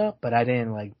idea, but I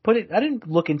didn't I didn't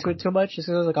look into it too much. Just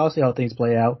 'cause I was like, I'll see how things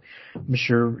play out. I'm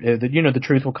sure, the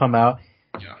truth will come out.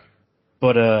 Yeah.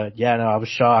 But, yeah, no, I was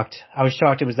shocked.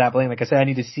 It was that blatant. Like I said, I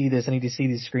need to see this. I need to see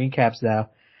these screen caps now.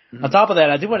 Mm-hmm. On top of that,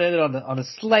 I do want to end it on a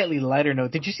slightly lighter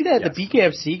note. Did you see that the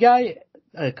BKFC guy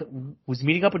was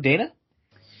meeting up with Dana?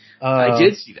 I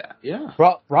did see that. Yeah.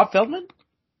 Rob Feldman?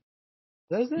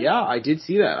 Yeah, I did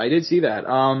see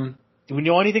that. Do we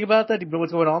know anything about that? Do you know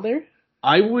what's going on there?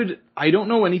 I don't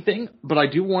know anything, but I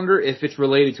do wonder if it's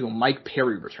related to a Mike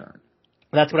Perry return.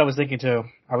 That's what I was thinking too.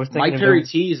 Mike Perry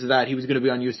teased that he was going to be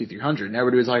on UFC 300, and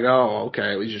everybody was like, "Oh,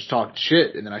 okay, we just talked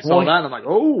shit." And then I saw that, and I'm like,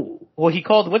 "Oh." Well, he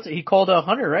called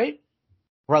Hunter, right?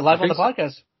 We're live on the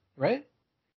podcast, right?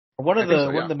 Or one of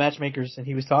the matchmakers, and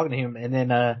he was talking to him, and then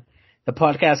the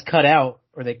podcast cut out,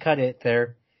 or they cut it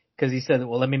there because he said,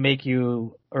 "Well, let me make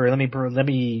you, or let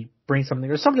me bring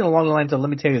something, or something along the lines of, let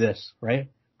me tell you this, right,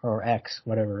 or X,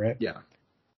 whatever, right?" Yeah.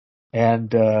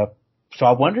 And so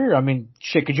I wonder, I mean,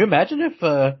 shit, could you imagine if,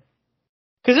 cause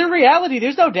in reality,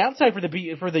 there's no downside for the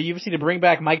UFC to bring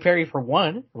back Mike Perry for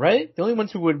one, right? The only ones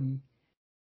who would,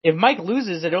 if Mike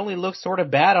loses, it only looks sort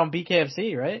of bad on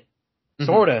BKFC, right? Mm-hmm.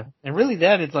 Sorta. And really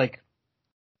then it's like,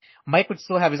 Mike would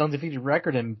still have his undefeated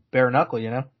record and bare knuckle,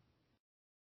 you know?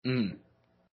 Mm.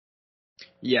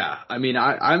 Yeah, I mean,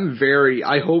 I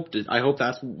hope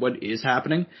that's what is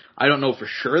happening. I don't know for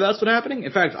sure that's what's happening.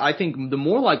 In fact, I think the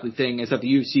more likely thing is that the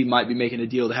UFC might be making a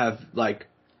deal to have, like,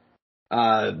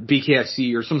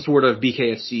 BKFC or some sort of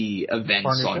BKFC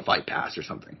events on Fight Pass or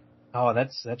something. Oh,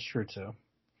 that's true too.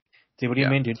 Dude, what do you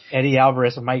mean, dude? Eddie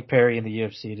Alvarez and Mike Perry in the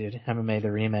UFC, dude. MMA, the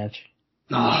rematch.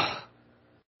 Oh,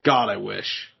 God, I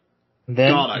wish. And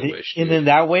then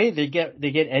that way they get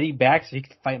Eddie back so he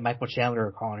can fight Michael Chandler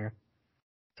or Connor.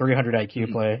 300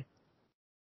 IQ play.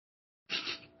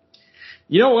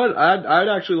 You know what? I'd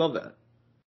actually love that.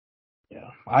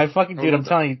 Yeah. I'm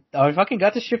telling you, I fucking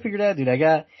got this shit figured out, dude.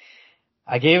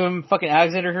 I gave him fucking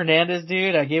Alexander Hernandez,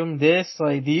 dude. I gave him this.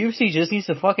 Like, the UFC just needs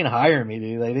to fucking hire me,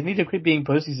 dude. Like, they need to quit being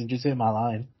pussies and just hit my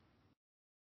line.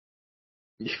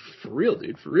 Yeah, for real,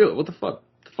 dude. For real. What the fuck?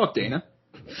 The fuck, Dana?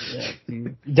 Yeah,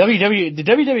 dude. The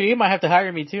WWE might have to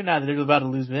hire me too now that they're about to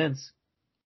lose Vince.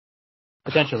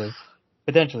 Potentially.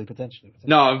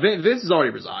 No, Vince has already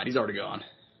resigned. He's already gone.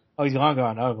 Oh, he's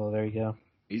gone. Oh, well, there you go.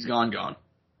 He's gone.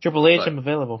 Triple H, I'm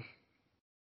available.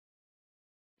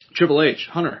 Triple H,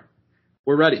 Hunter,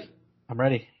 we're ready. I'm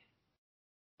ready.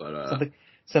 But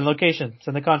send location,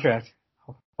 send the contract.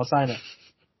 I'll sign it.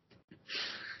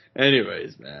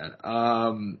 Anyways, man.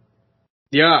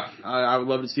 Yeah, I would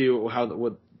love to see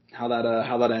how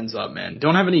that ends up, man.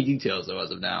 Don't have any details though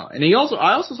as of now. And I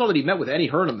also saw that he met with Eddie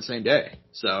Hearn on the same day.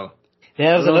 So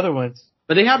yeah, that was another one.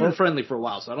 But they have been friendly for a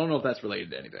while, so I don't know if that's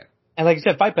related to anything. And like you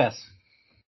said, Fight Pass.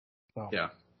 So, yeah,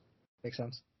 makes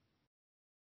sense.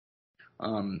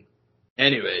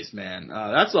 Anyways, man,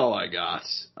 that's all I got.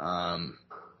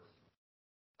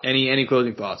 Any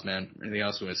closing thoughts, man? Anything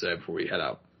else you want to say before we head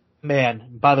out?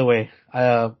 Man, by the way,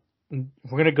 we're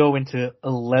gonna go into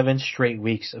 11 straight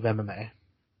weeks of MMA,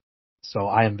 so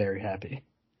I am very happy.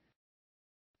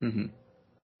 Mm-hmm.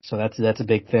 So that's a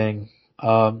big thing.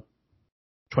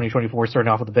 2024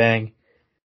 starting off with a bang.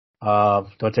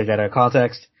 Don't take that out of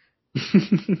context.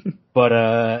 But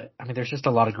I mean, there's just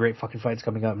a lot of great fucking fights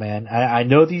coming up, man. I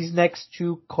know these next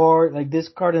two cards, like this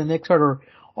card and the next card, are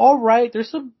all right. There's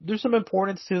some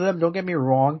importance to them. Don't get me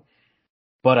wrong.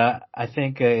 But I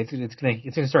think it's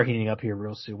gonna start heating up here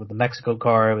real soon with the Mexico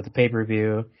card, with the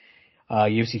pay-per-view,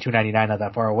 UFC 299 not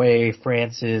that far away,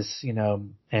 Francis,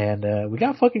 and we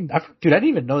got dude, I didn't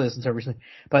even know this until recently,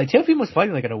 but like, Teofimo was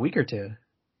fighting like in a week or two.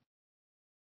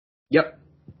 Yep.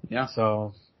 Yeah.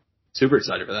 So Super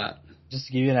excited for that. just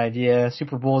to give you an idea,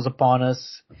 Super Bowl is upon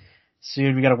us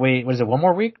soon. We gotta wait. What is it? 1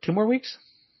 more week? 2 more weeks?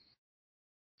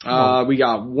 We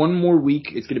got 1 more week.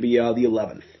 It's going to be the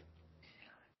 11th.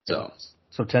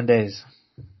 So 10 days.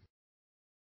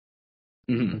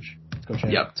 Mm-hmm. Let's go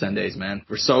check. Yep, 10 days, man.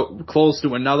 We're so close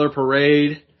to another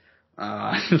parade.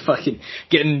 Fucking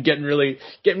getting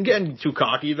too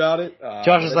cocky about it.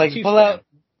 Josh is like, pull out.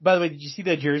 By the way, did you see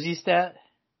the jersey stat?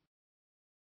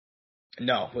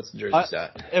 No, what's the jersey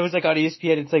stat? It was like on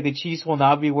ESPN. It's like the Chiefs will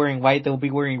not be wearing white; they'll be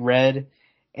wearing red.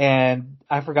 And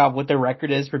I forgot what the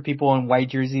record is for people in white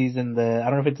jerseys in I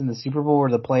don't know if it's in the Super Bowl or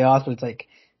the playoffs, but it's like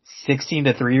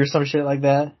 16-3 or some shit like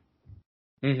that.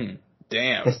 Mm-hmm.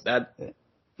 Damn,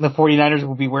 the 49ers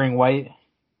will be wearing white.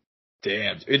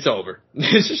 Damn, it's over.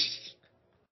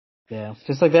 Yeah,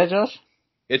 just like that, Josh.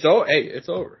 It's over. Hey, it's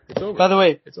over. It's over. By the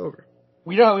way, it's over.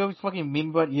 We know how we always fucking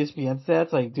meme about ESPN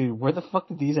stats. Like, dude, where the fuck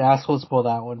did these assholes pull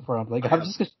that one from? Like, I'm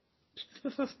just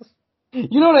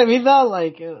you know what I mean, though?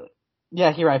 Like,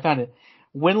 yeah, here, I found it.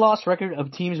 Win-loss record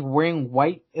of teams wearing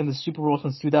white in the Super Bowl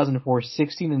since 2004,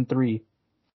 16-3.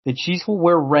 The Chiefs will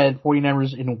wear red,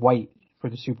 49ers in white for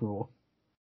the Super Bowl.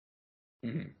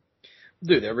 Mm-hmm.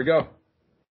 Dude, there we go.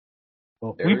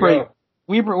 Well,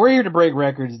 we're here to break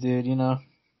records, dude, you know?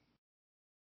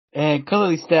 And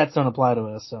clearly stats don't apply to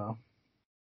us, so.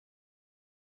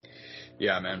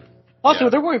 Yeah, man. Also,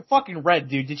 they're wearing fucking red,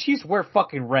 dude. The Chiefs wear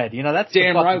fucking red. You know, that's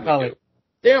damn the right color. we do.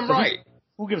 Damn right.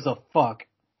 Who gives a fuck?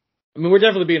 I mean, we're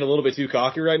definitely being a little bit too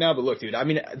cocky right now, but look, dude, I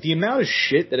mean, the amount of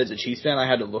shit that as a Chiefs fan I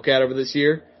had to look at over this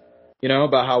year, you know,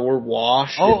 about how we're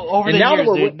washed. Over the years,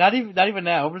 dude. Not even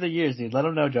now. Over the years, dude. Let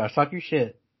them know, Josh. Talk your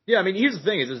shit. Yeah, I mean, here's the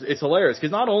thing. It's hilarious,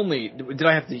 because not only did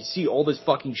I have to see all this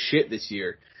fucking shit this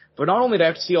year, but not only did I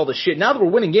have to see all this shit, now that we're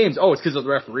winning games, it's because of the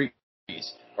referees.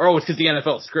 Or, it's because the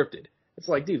NFL is scripted. It's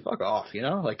like, dude, fuck off, you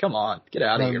know? Like, come on. Get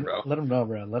out of here, bro. Let them know,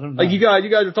 bro. Let them know. Like, you guys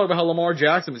are talking about how Lamar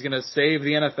Jackson was going to save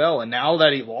the NFL, and now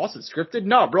that he lost, it's scripted?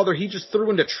 No, brother, he just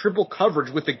threw into triple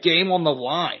coverage with the game on the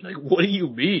line. Like, what do you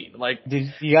mean? Like,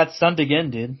 dude, you got stunned again,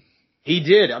 dude. He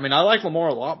did. I mean, I like Lamar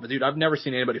a lot, but dude, I've never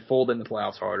seen anybody fold in the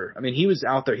playoffs harder. I mean, he was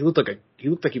out there. He looked like he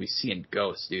was seeing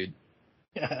ghosts, dude.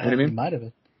 Yeah, you know what I mean? He might have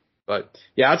been. But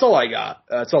yeah, that's all I got.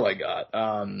 Look,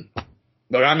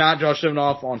 I'm at Josh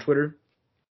Soundoff on Twitter.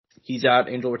 He's at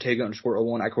Angel Ortega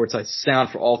 _01 at Courtside Sound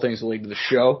for all things related to the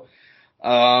show.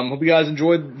 Hope you guys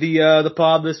enjoyed the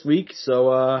pod this week.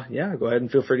 So yeah, go ahead and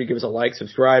feel free to give us a like,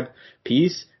 subscribe,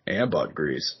 peace, and butt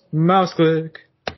grease. Mouse click.